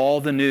saying,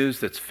 all the news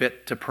that's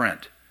fit to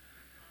print.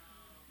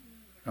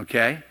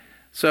 Okay?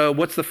 So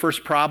what's the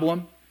first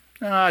problem?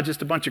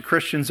 Just a bunch of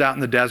Christians out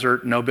in the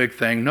desert, no big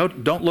thing. No,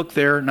 don't look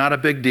there, not a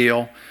big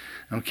deal.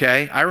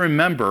 Okay? I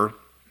remember,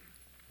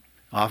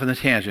 off on the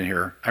tangent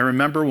here, I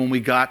remember when we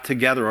got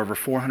together, over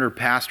 400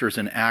 pastors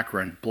in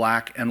Akron,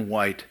 black and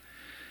white,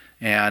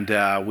 and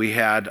we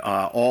had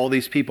all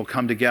these people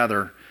come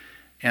together.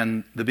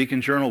 And the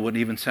Beacon Journal wouldn't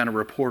even send a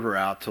reporter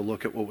out to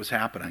look at what was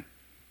happening.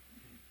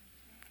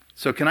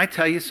 So can I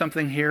tell you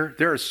something here?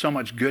 There is so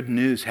much good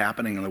news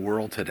happening in the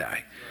world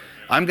today.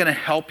 I'm going to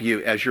help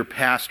you as your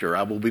pastor.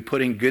 I will be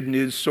putting good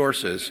news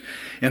sources.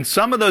 And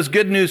some of those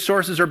good news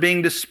sources are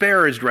being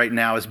disparaged right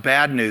now as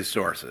bad news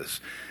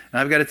sources.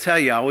 And I've got to tell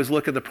you, I always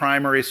look at the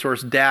primary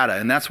source data.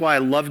 And that's why I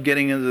love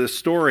getting into this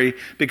story,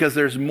 because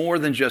there's more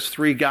than just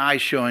 3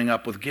 guys showing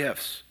up with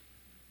gifts.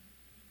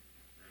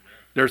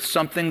 There's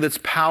something that's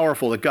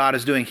powerful that God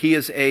is doing. He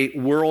is a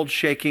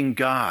world-shaking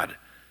God.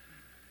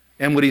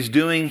 And what he's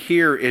doing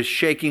here is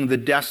shaking the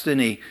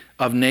destiny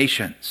of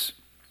nations.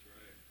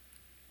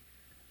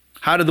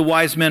 How did the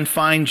wise men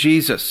find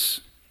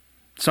Jesus?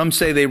 Some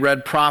say they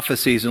read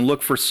prophecies and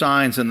looked for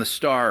signs in the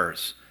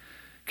stars.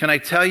 Can I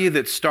tell you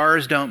that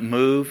stars don't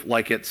move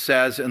like it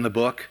says in the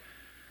book?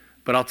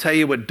 But I'll tell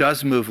you what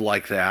does move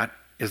like that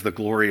is the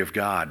glory of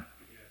God.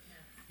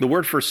 The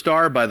word for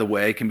star, by the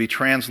way, can be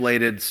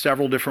translated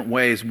several different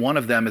ways. One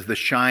of them is the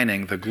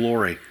shining, the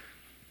glory.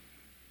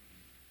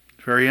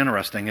 Very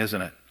interesting, isn't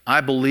it?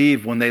 I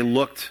believe when they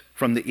looked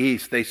from the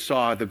east, they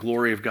saw the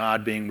glory of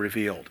God being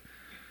revealed.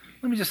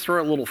 Let me just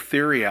throw a little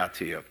theory out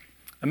to you.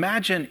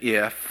 Imagine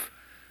if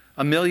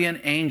 1 million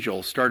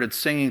angels started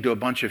singing to a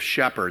bunch of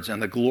shepherds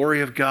and the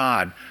glory of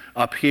God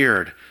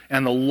appeared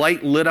and the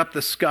light lit up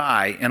the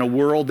sky in a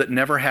world that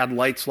never had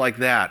lights like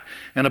that.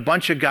 And a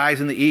bunch of guys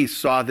in the east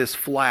saw this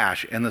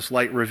flash and this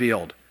light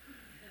revealed.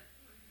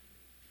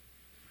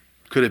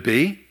 Could it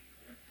be?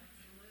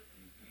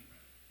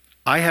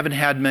 I haven't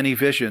had many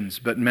visions,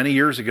 but many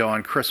years ago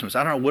on Christmas,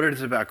 I don't know what it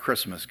is about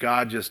Christmas.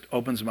 God just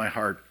opens my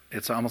heart.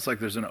 It's almost like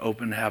there's an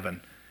open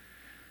heaven.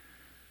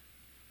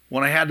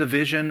 When I had the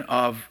vision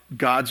of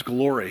God's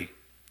glory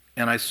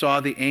and I saw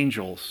the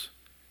angels,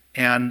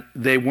 and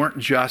they weren't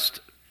just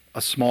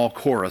a small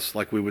chorus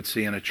like we would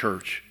see in a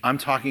church. I'm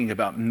talking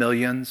about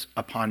millions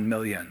upon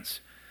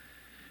millions.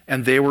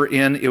 And they were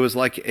it was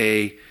like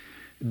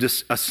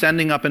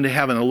ascending up into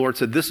heaven. The Lord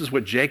said, this is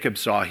what Jacob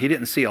saw. He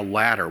didn't see a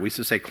ladder. We used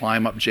to say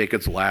climb up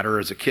Jacob's ladder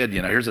as a kid.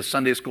 Here's a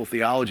Sunday school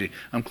theology.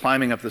 I'm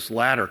climbing up this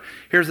ladder.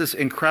 Here's this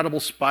incredible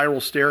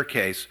spiral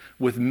staircase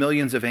with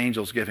millions of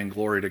angels giving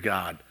glory to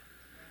God.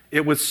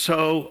 It was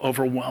so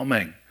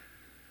overwhelming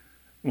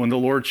when the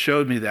Lord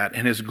showed me that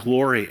and his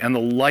glory, and the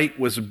light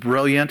was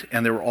brilliant,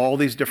 and there were all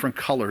these different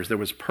colors. There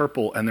was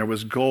purple and there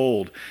was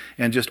gold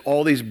and just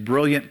all these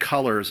brilliant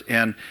colors,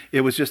 and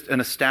it was just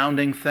an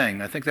astounding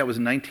thing. I think that was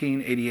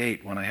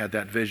 1988 when I had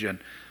that vision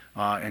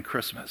in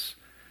Christmas.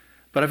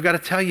 But I've got to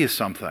tell you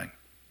something.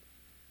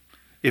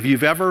 If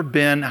you've ever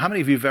been, how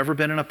many of you have ever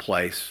been in a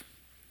place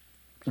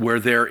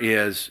where there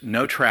is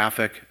no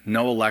traffic,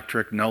 no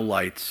electric, no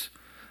lights?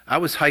 I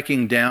was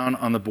hiking down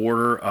on the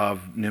border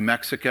of New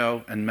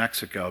Mexico and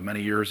Mexico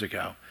many years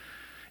ago.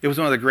 It was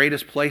one of the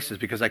greatest places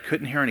because I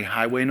couldn't hear any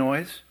highway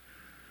noise.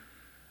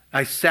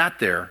 I sat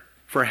there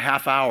for a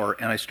half hour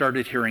and I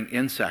started hearing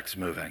insects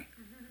moving.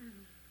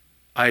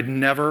 I had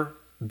never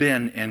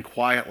been in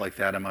quiet like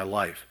that in my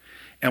life.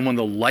 And when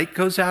the light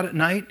goes out at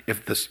night,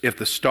 if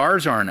the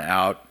stars aren't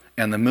out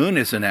and the moon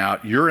isn't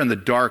out, you're in the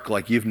dark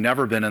like you've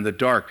never been in the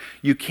dark.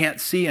 You can't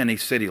see any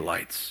city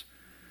lights.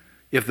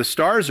 If the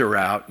stars are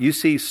out, you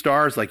see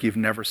stars like you've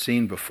never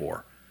seen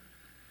before.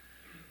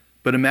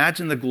 But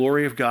imagine the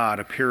glory of God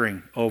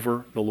appearing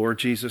over the Lord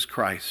Jesus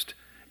Christ,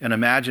 and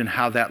imagine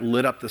how that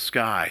lit up the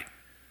sky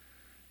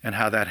and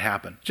how that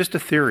happened. Just a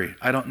theory.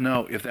 I don't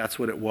know if that's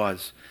what it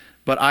was.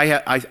 But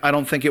I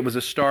don't think it was a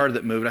star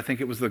that moved. I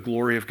think it was the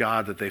glory of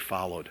God that they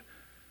followed.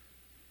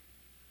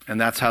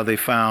 And that's how they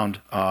found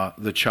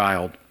the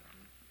child.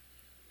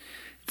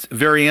 It's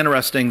very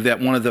interesting that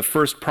one of the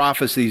first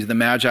prophecies the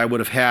Magi would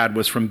have had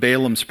was from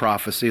Balaam's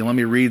prophecy. Let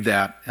me read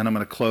that, and I'm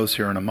going to close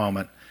here in a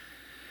moment.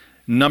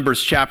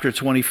 Numbers chapter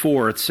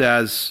 24, it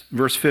says,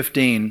 verse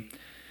 15,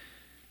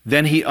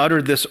 then he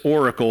uttered this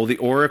oracle, the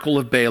oracle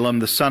of Balaam,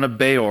 the son of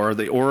Beor,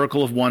 the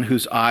oracle of one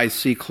whose eyes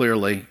see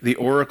clearly, the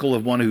oracle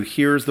of one who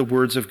hears the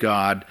words of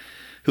God,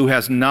 who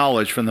has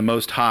knowledge from the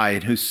Most High,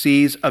 and who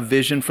sees a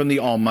vision from the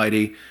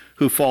Almighty,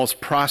 who falls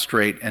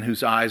prostrate and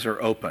whose eyes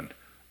are opened.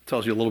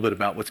 Tells you a little bit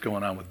about what's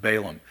going on with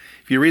Balaam.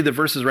 If you read the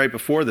verses right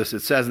before this, it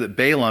says that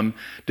Balaam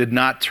did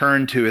not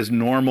turn to his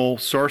normal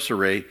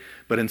sorcery,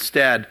 but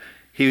instead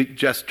he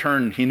just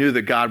turned. He knew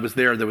that God was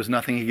there. There was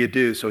nothing he could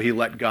do, so he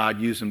let God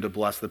use him to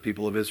bless the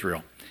people of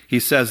Israel. He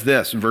says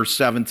this in verse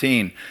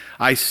 17,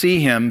 I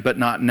see him, but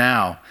not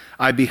now.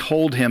 I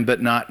behold him,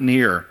 but not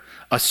near.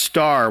 A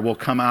star will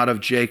come out of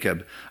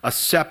Jacob. A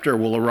scepter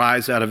will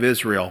arise out of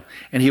Israel,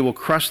 and he will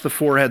crush the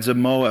foreheads of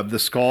Moab, the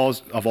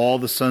skulls of all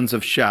the sons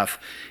of Sheth.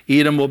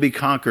 Edom will be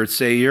conquered.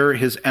 Seir,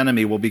 his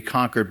enemy, will be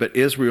conquered, but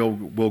Israel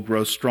will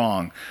grow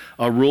strong.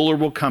 A ruler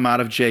will come out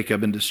of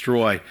Jacob and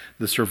destroy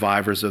the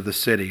survivors of the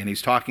city. And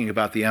he's talking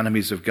about the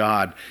enemies of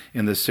God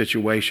in this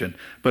situation.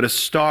 But a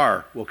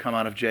star will come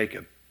out of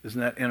Jacob. Isn't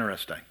that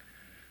interesting?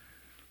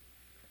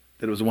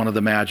 That it was one of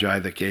the Magi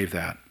that gave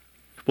that.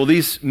 Well,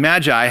 these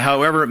Magi,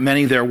 however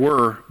many there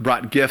were,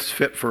 brought gifts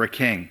fit for a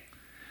king.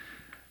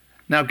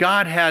 Now,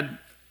 God had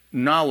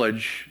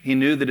knowledge. He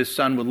knew that his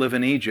son would live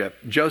in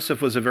Egypt. Joseph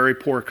was a very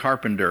poor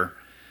carpenter.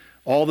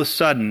 All of a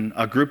sudden,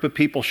 a group of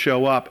people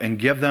show up and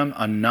give them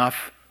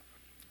enough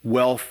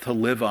wealth to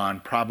live on,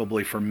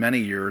 probably for many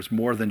years,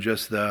 more than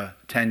just the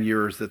 10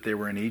 years that they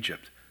were in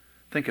Egypt.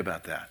 Think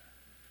about that.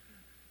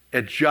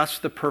 At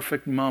just the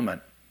perfect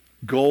moment,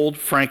 gold,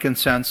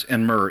 frankincense,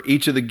 and myrrh.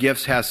 Each of the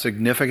gifts has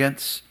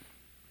significance.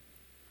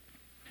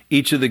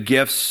 Each of the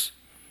gifts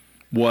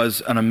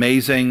was an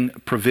amazing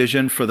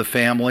provision for the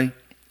family.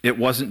 It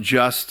wasn't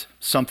just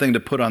something to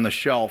put on the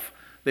shelf.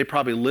 They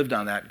probably lived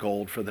on that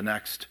gold for the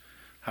next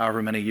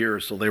however many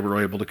years till they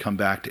were able to come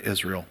back to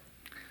Israel.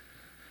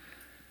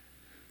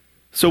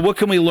 So what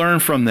can we learn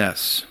from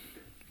this?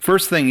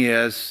 First thing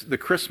is, the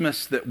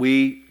Christmas that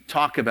we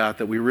talk about,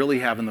 that we really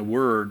have in the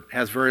Word,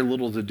 has very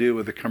little to do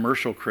with the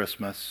commercial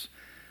Christmas.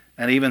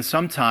 And even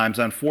sometimes,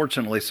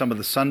 unfortunately, some of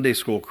the Sunday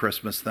school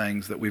Christmas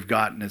things that we've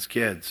gotten as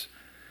kids.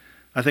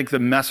 I think the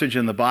message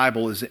in the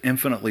Bible is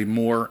infinitely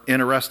more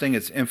interesting.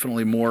 It's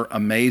infinitely more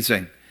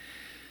amazing.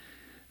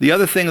 The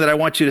other thing that I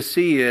want you to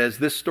see is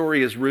this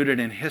story is rooted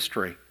in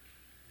history.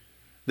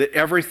 that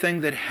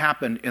everything that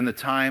happened in the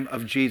time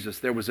of Jesus,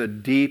 there was a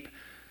deep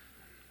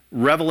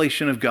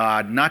revelation of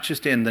God, not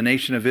just in the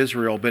nation of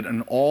Israel, but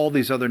in all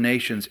these other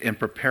nations in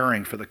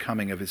preparing for the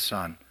coming of his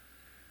Son.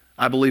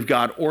 I believe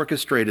God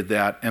orchestrated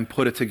that and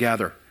put it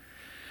together.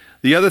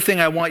 The other thing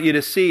I want you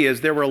to see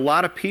is there were a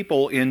lot of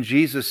people in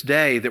Jesus'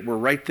 day that were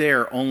right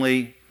there,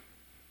 only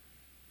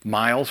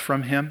miles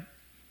from him.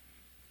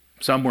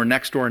 Some were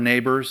next door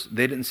neighbors.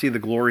 They didn't see the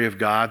glory of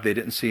God. They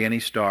didn't see any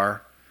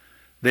star.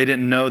 They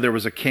didn't know there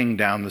was a king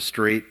down the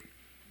street.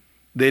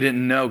 They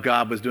didn't know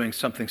God was doing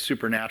something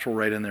supernatural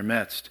right in their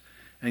midst.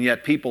 And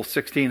yet people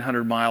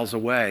 1,600 miles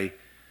away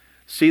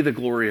see the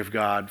glory of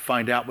God,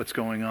 find out what's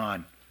going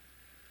on.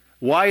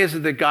 Why is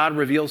it that God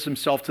reveals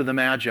himself to the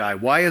Magi?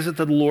 Why is it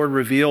that the Lord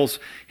reveals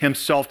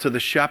himself to the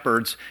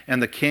shepherds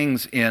and the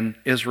kings in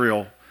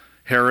Israel?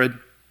 Herod,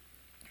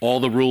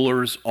 all the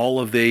rulers, all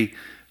of the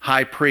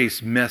high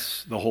priests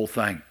miss the whole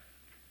thing.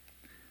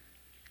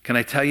 Can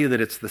I tell you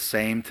that it's the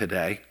same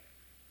today?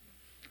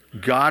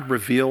 God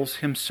reveals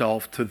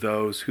himself to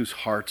those whose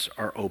hearts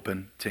are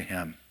open to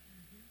him.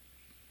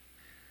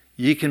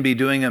 You can be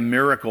doing a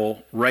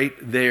miracle right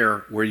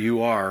there where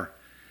you are,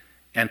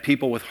 and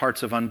people with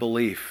hearts of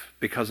unbelief,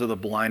 because of the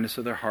blindness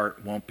of their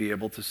heart, won't be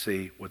able to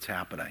see what's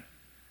happening.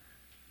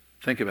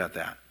 Think about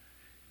that.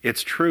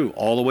 It's true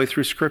all the way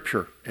through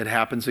Scripture. It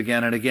happens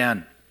again and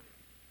again.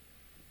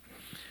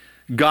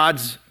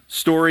 God's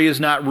story is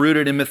not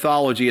rooted in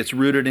mythology, it's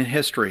rooted in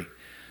history.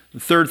 The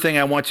third thing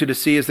I want you to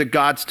see is that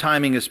God's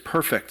timing is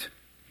perfect.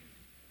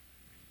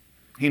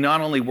 He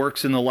not only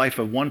works in the life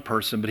of one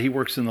person, but he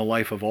works in the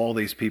life of all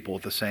these people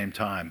at the same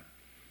time.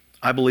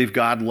 I believe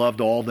God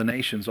loved all the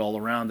nations all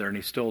around there, and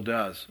he still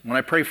does. When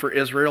I pray for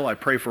Israel, I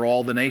pray for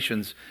all the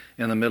nations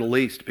in the Middle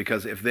East,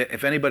 because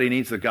if anybody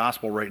needs the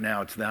gospel right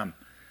now, it's them.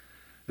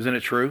 Isn't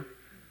it true?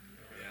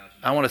 Yes.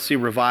 I want to see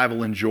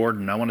revival in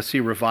Jordan. I want to see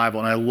revival.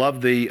 And I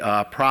love the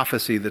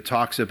prophecy that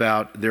talks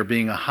about there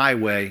being a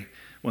highway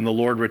when the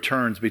Lord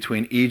returns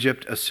between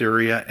Egypt,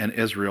 Assyria, and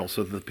Israel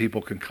so that the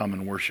people can come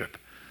and worship.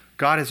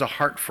 God has a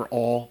heart for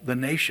all the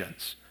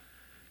nations.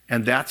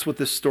 And that's what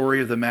the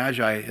story of the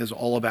Magi is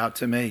all about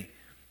to me.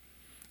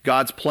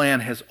 God's plan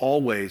has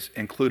always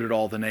included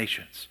all the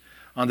nations.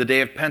 On the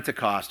day of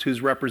Pentecost,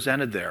 who's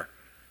represented there?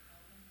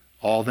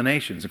 All the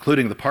nations,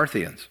 including the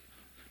Parthians.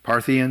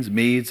 Parthians,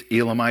 Medes,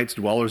 Elamites,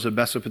 dwellers of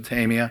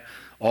Mesopotamia,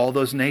 all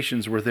those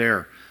nations were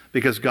there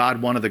because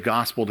God wanted the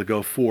gospel to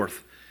go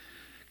forth.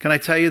 Can I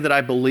tell you that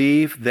I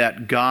believe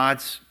that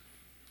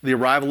the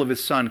arrival of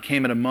his Son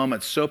came at a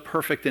moment so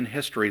perfect in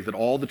history that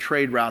all the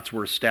trade routes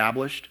were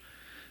established.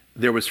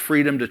 There was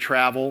freedom to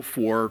travel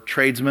for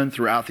tradesmen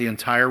throughout the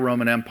entire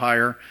Roman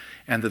Empire,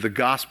 and that the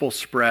gospel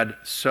spread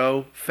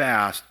so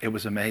fast, it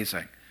was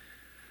amazing.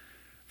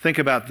 Think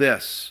about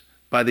this.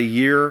 By the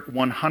year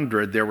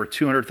 100, there were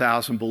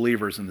 200,000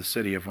 believers in the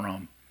city of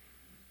Rome.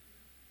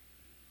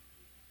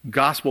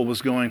 Gospel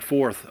was going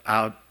forth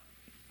out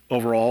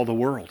over all the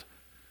world.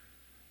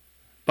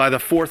 By the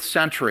 4th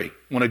century,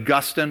 when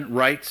Augustine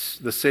writes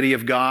The City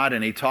of God,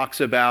 and he talks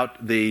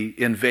about the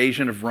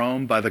invasion of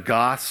Rome by the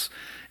Goths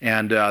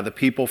and the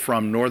people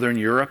from northern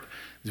Europe,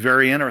 it's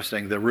very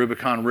interesting. The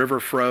Rubicon River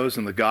froze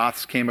and the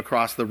Goths came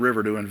across the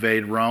river to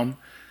invade Rome.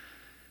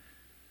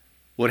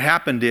 What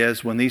happened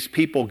is when these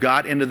people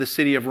got into the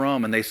city of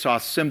Rome and they saw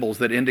symbols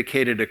that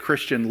indicated a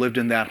Christian lived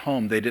in that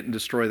home, they didn't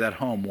destroy that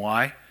home.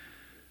 Why?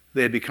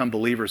 They had become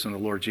believers in the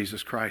Lord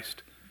Jesus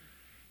Christ.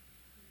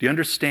 Do you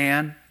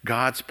understand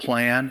God's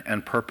plan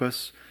and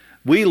purpose?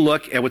 We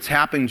look at what's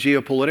happening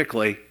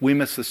geopolitically, we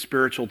miss the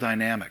spiritual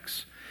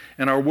dynamics.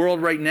 In our world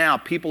right now,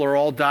 people are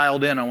all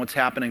dialed in on what's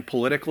happening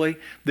politically.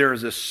 There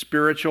is a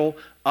spiritual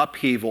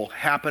upheaval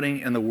happening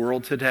in the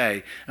world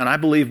today. And I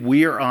believe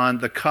we are on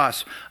the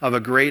cusp of a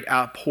great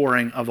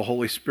outpouring of the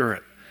Holy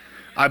Spirit.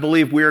 I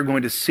believe we are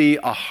going to see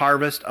a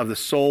harvest of the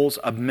souls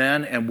of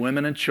men and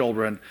women and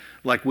children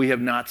like we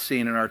have not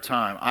seen in our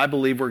time. I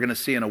believe we're going to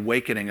see an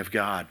awakening of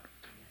God.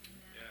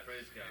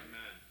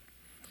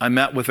 I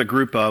met with a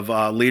group of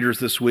leaders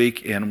this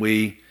week, and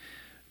we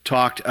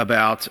talked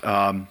about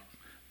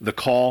The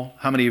Call.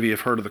 How many of you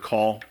have heard of The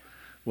Call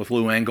with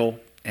Lou Engle?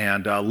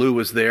 And Lou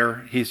was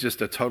there. He's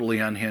just a totally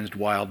unhinged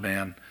wild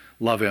man.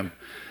 Love him.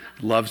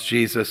 Loves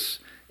Jesus.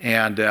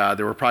 And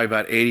there were probably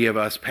about 80 of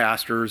us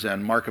pastors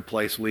and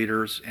marketplace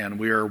leaders, and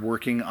we are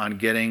working on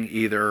getting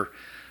either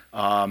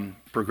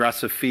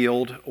Progressive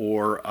Field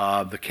or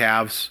the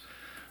Cavs,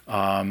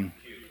 what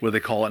do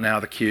they call it now,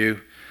 the Q.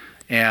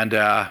 And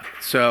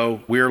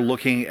so we're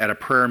looking at a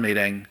prayer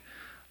meeting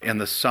in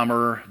the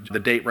summer. The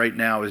date right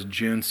now is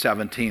June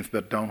 17th,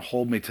 but don't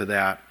hold me to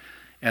that.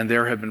 And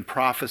there have been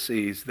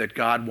prophecies that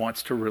God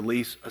wants to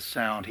release a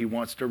sound. He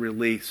wants to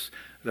release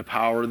the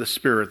power of the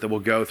Spirit that will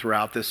go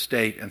throughout this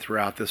state and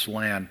throughout this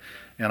land.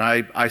 And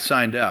I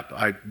signed up.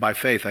 By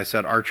faith, I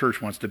said, our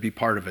church wants to be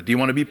part of it. Do you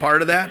want to be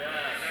part of that? Yes.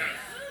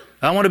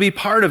 I want to be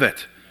part of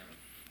it.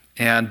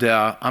 And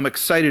I'm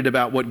excited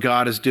about what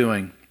God is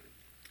doing.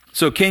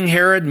 So King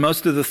Herod,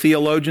 most of the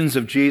theologians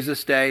of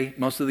Jesus' day,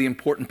 most of the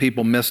important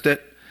people missed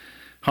it.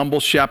 Humble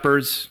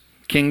shepherds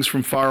kings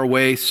from far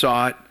away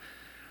saw it.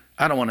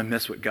 I don't want to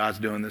miss what God's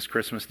doing this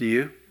Christmas, do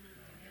you?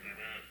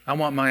 I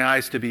want my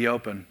eyes to be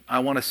open. I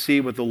want to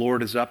see what the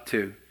Lord is up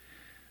to.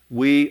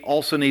 We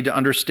also need to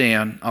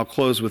understand, I'll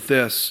close with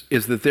this,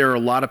 is that there are a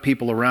lot of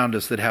people around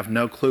us that have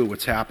no clue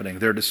what's happening.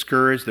 They're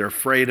discouraged. They're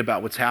afraid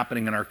about what's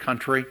happening in our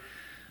country.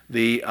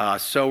 The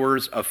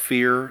sowers of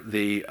fear,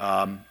 the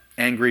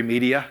angry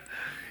media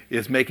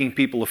is making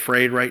people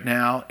afraid right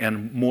now.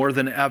 And more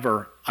than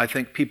ever, I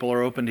think people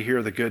are open to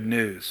hear the good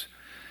news.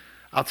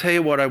 I'll tell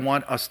you what I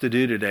want us to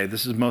do today.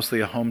 This is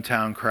mostly a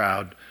hometown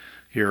crowd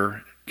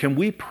here. Can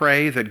we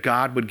pray that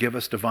God would give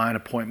us divine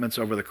appointments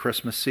over the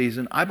Christmas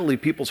season? I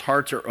believe people's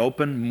hearts are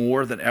open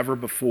more than ever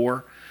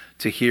before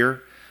to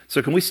hear.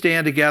 So can we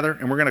stand together?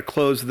 And we're going to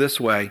close this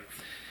way.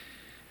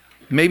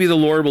 Maybe the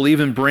Lord will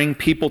even bring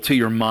people to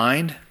your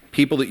mind,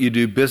 people that you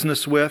do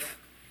business with,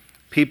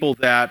 people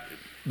that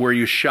where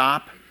you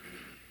shop.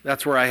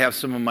 That's where I have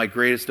some of my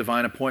greatest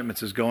divine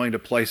appointments, is going to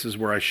places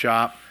where I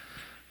shop.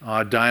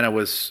 Dinah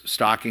was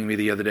stalking me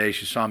the other day.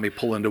 She saw me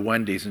pull into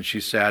Wendy's, and she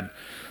said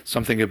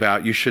something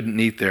about, you shouldn't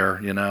eat there,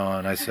 and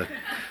I said,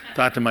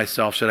 thought to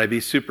myself, should I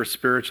be super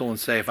spiritual and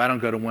say, if I don't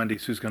go to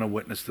Wendy's, who's going to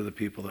witness to the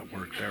people that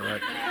work there,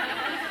 right?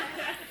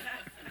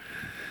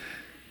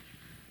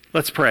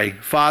 Let's pray.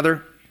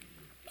 Father,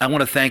 I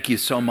want to thank you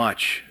so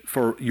much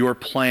for your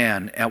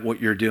plan at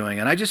what you're doing.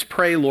 And I just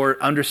pray, Lord,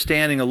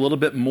 understanding a little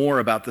bit more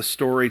about the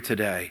story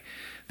today,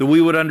 that we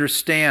would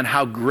understand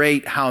how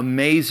great, how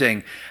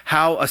amazing,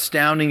 how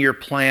astounding your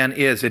plan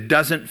is. It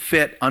doesn't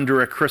fit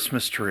under a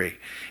Christmas tree.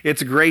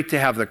 It's great to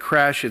have the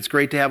creche. It's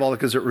great to have all that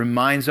because it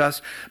reminds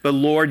us. But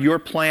Lord, your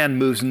plan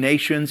moves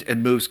nations, it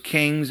moves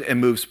kings, it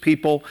moves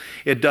people.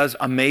 It does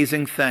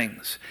amazing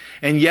things.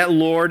 And yet,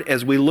 Lord,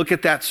 as we look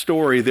at that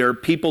story, there are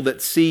people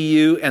that see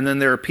you, and then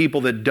there are people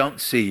that don't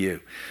see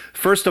you.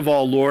 First of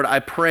all, Lord, I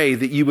pray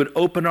that you would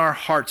open our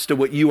hearts to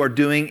what you are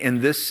doing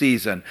in this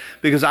season,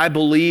 because I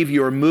believe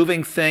you are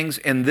moving things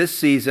in this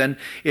season.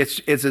 It's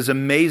as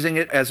amazing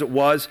as it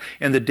was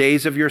in the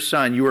days of your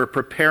Son. You are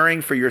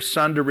preparing for your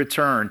Son to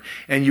return,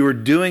 and you are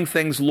doing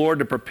things, Lord,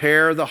 to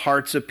prepare the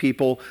hearts of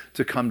people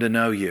to come to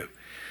know you.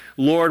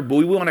 Lord,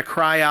 we want to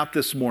cry out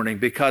this morning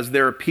because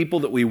there are people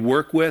that we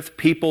work with,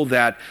 people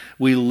that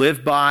we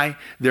live by.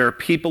 There are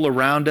people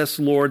around us,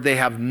 Lord, they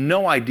have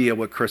no idea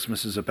what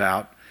Christmas is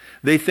about.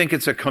 They think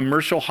it's a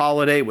commercial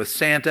holiday with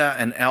Santa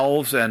and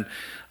elves, and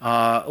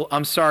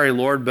I'm sorry,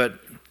 Lord, but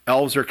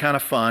elves are kind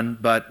of fun,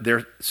 but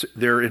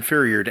they're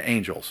inferior to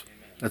angels.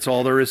 That's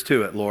all there is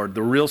to it, Lord.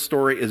 The real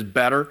story is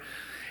better.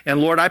 And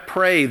Lord, I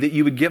pray that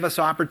you would give us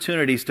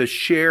opportunities to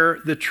share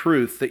the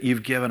truth that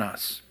you've given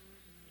us.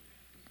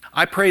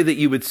 I pray that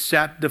you would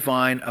set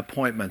divine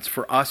appointments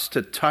for us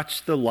to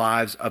touch the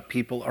lives of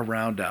people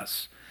around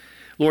us.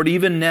 Lord,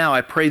 even now,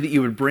 I pray that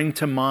you would bring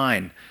to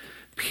mind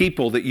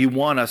people that you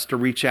want us to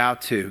reach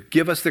out to.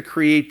 Give us the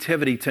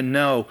creativity to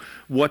know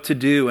what to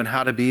do and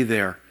how to be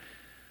there.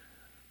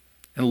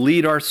 And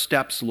lead our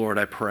steps, Lord,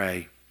 I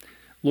pray.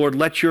 Lord,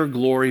 let your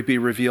glory be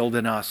revealed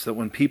in us, that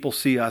when people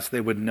see us, they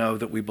would know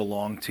that we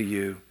belong to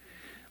you.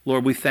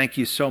 Lord, we thank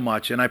you so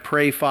much. And I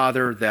pray,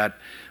 Father, that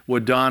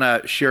what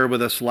Donna shared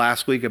with us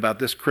last week about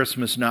this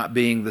Christmas not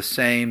being the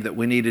same, that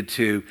we needed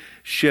to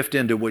shift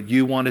into what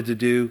you wanted to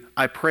do.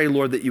 I pray,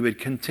 Lord, that you would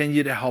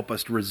continue to help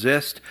us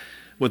resist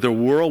what the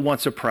world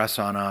wants to press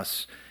on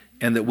us,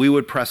 and that we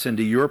would press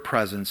into your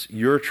presence,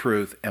 your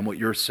truth, and what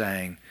you're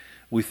saying.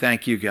 We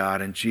thank you,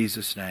 God, in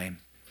Jesus' name.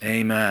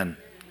 Amen.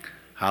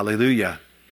 Hallelujah.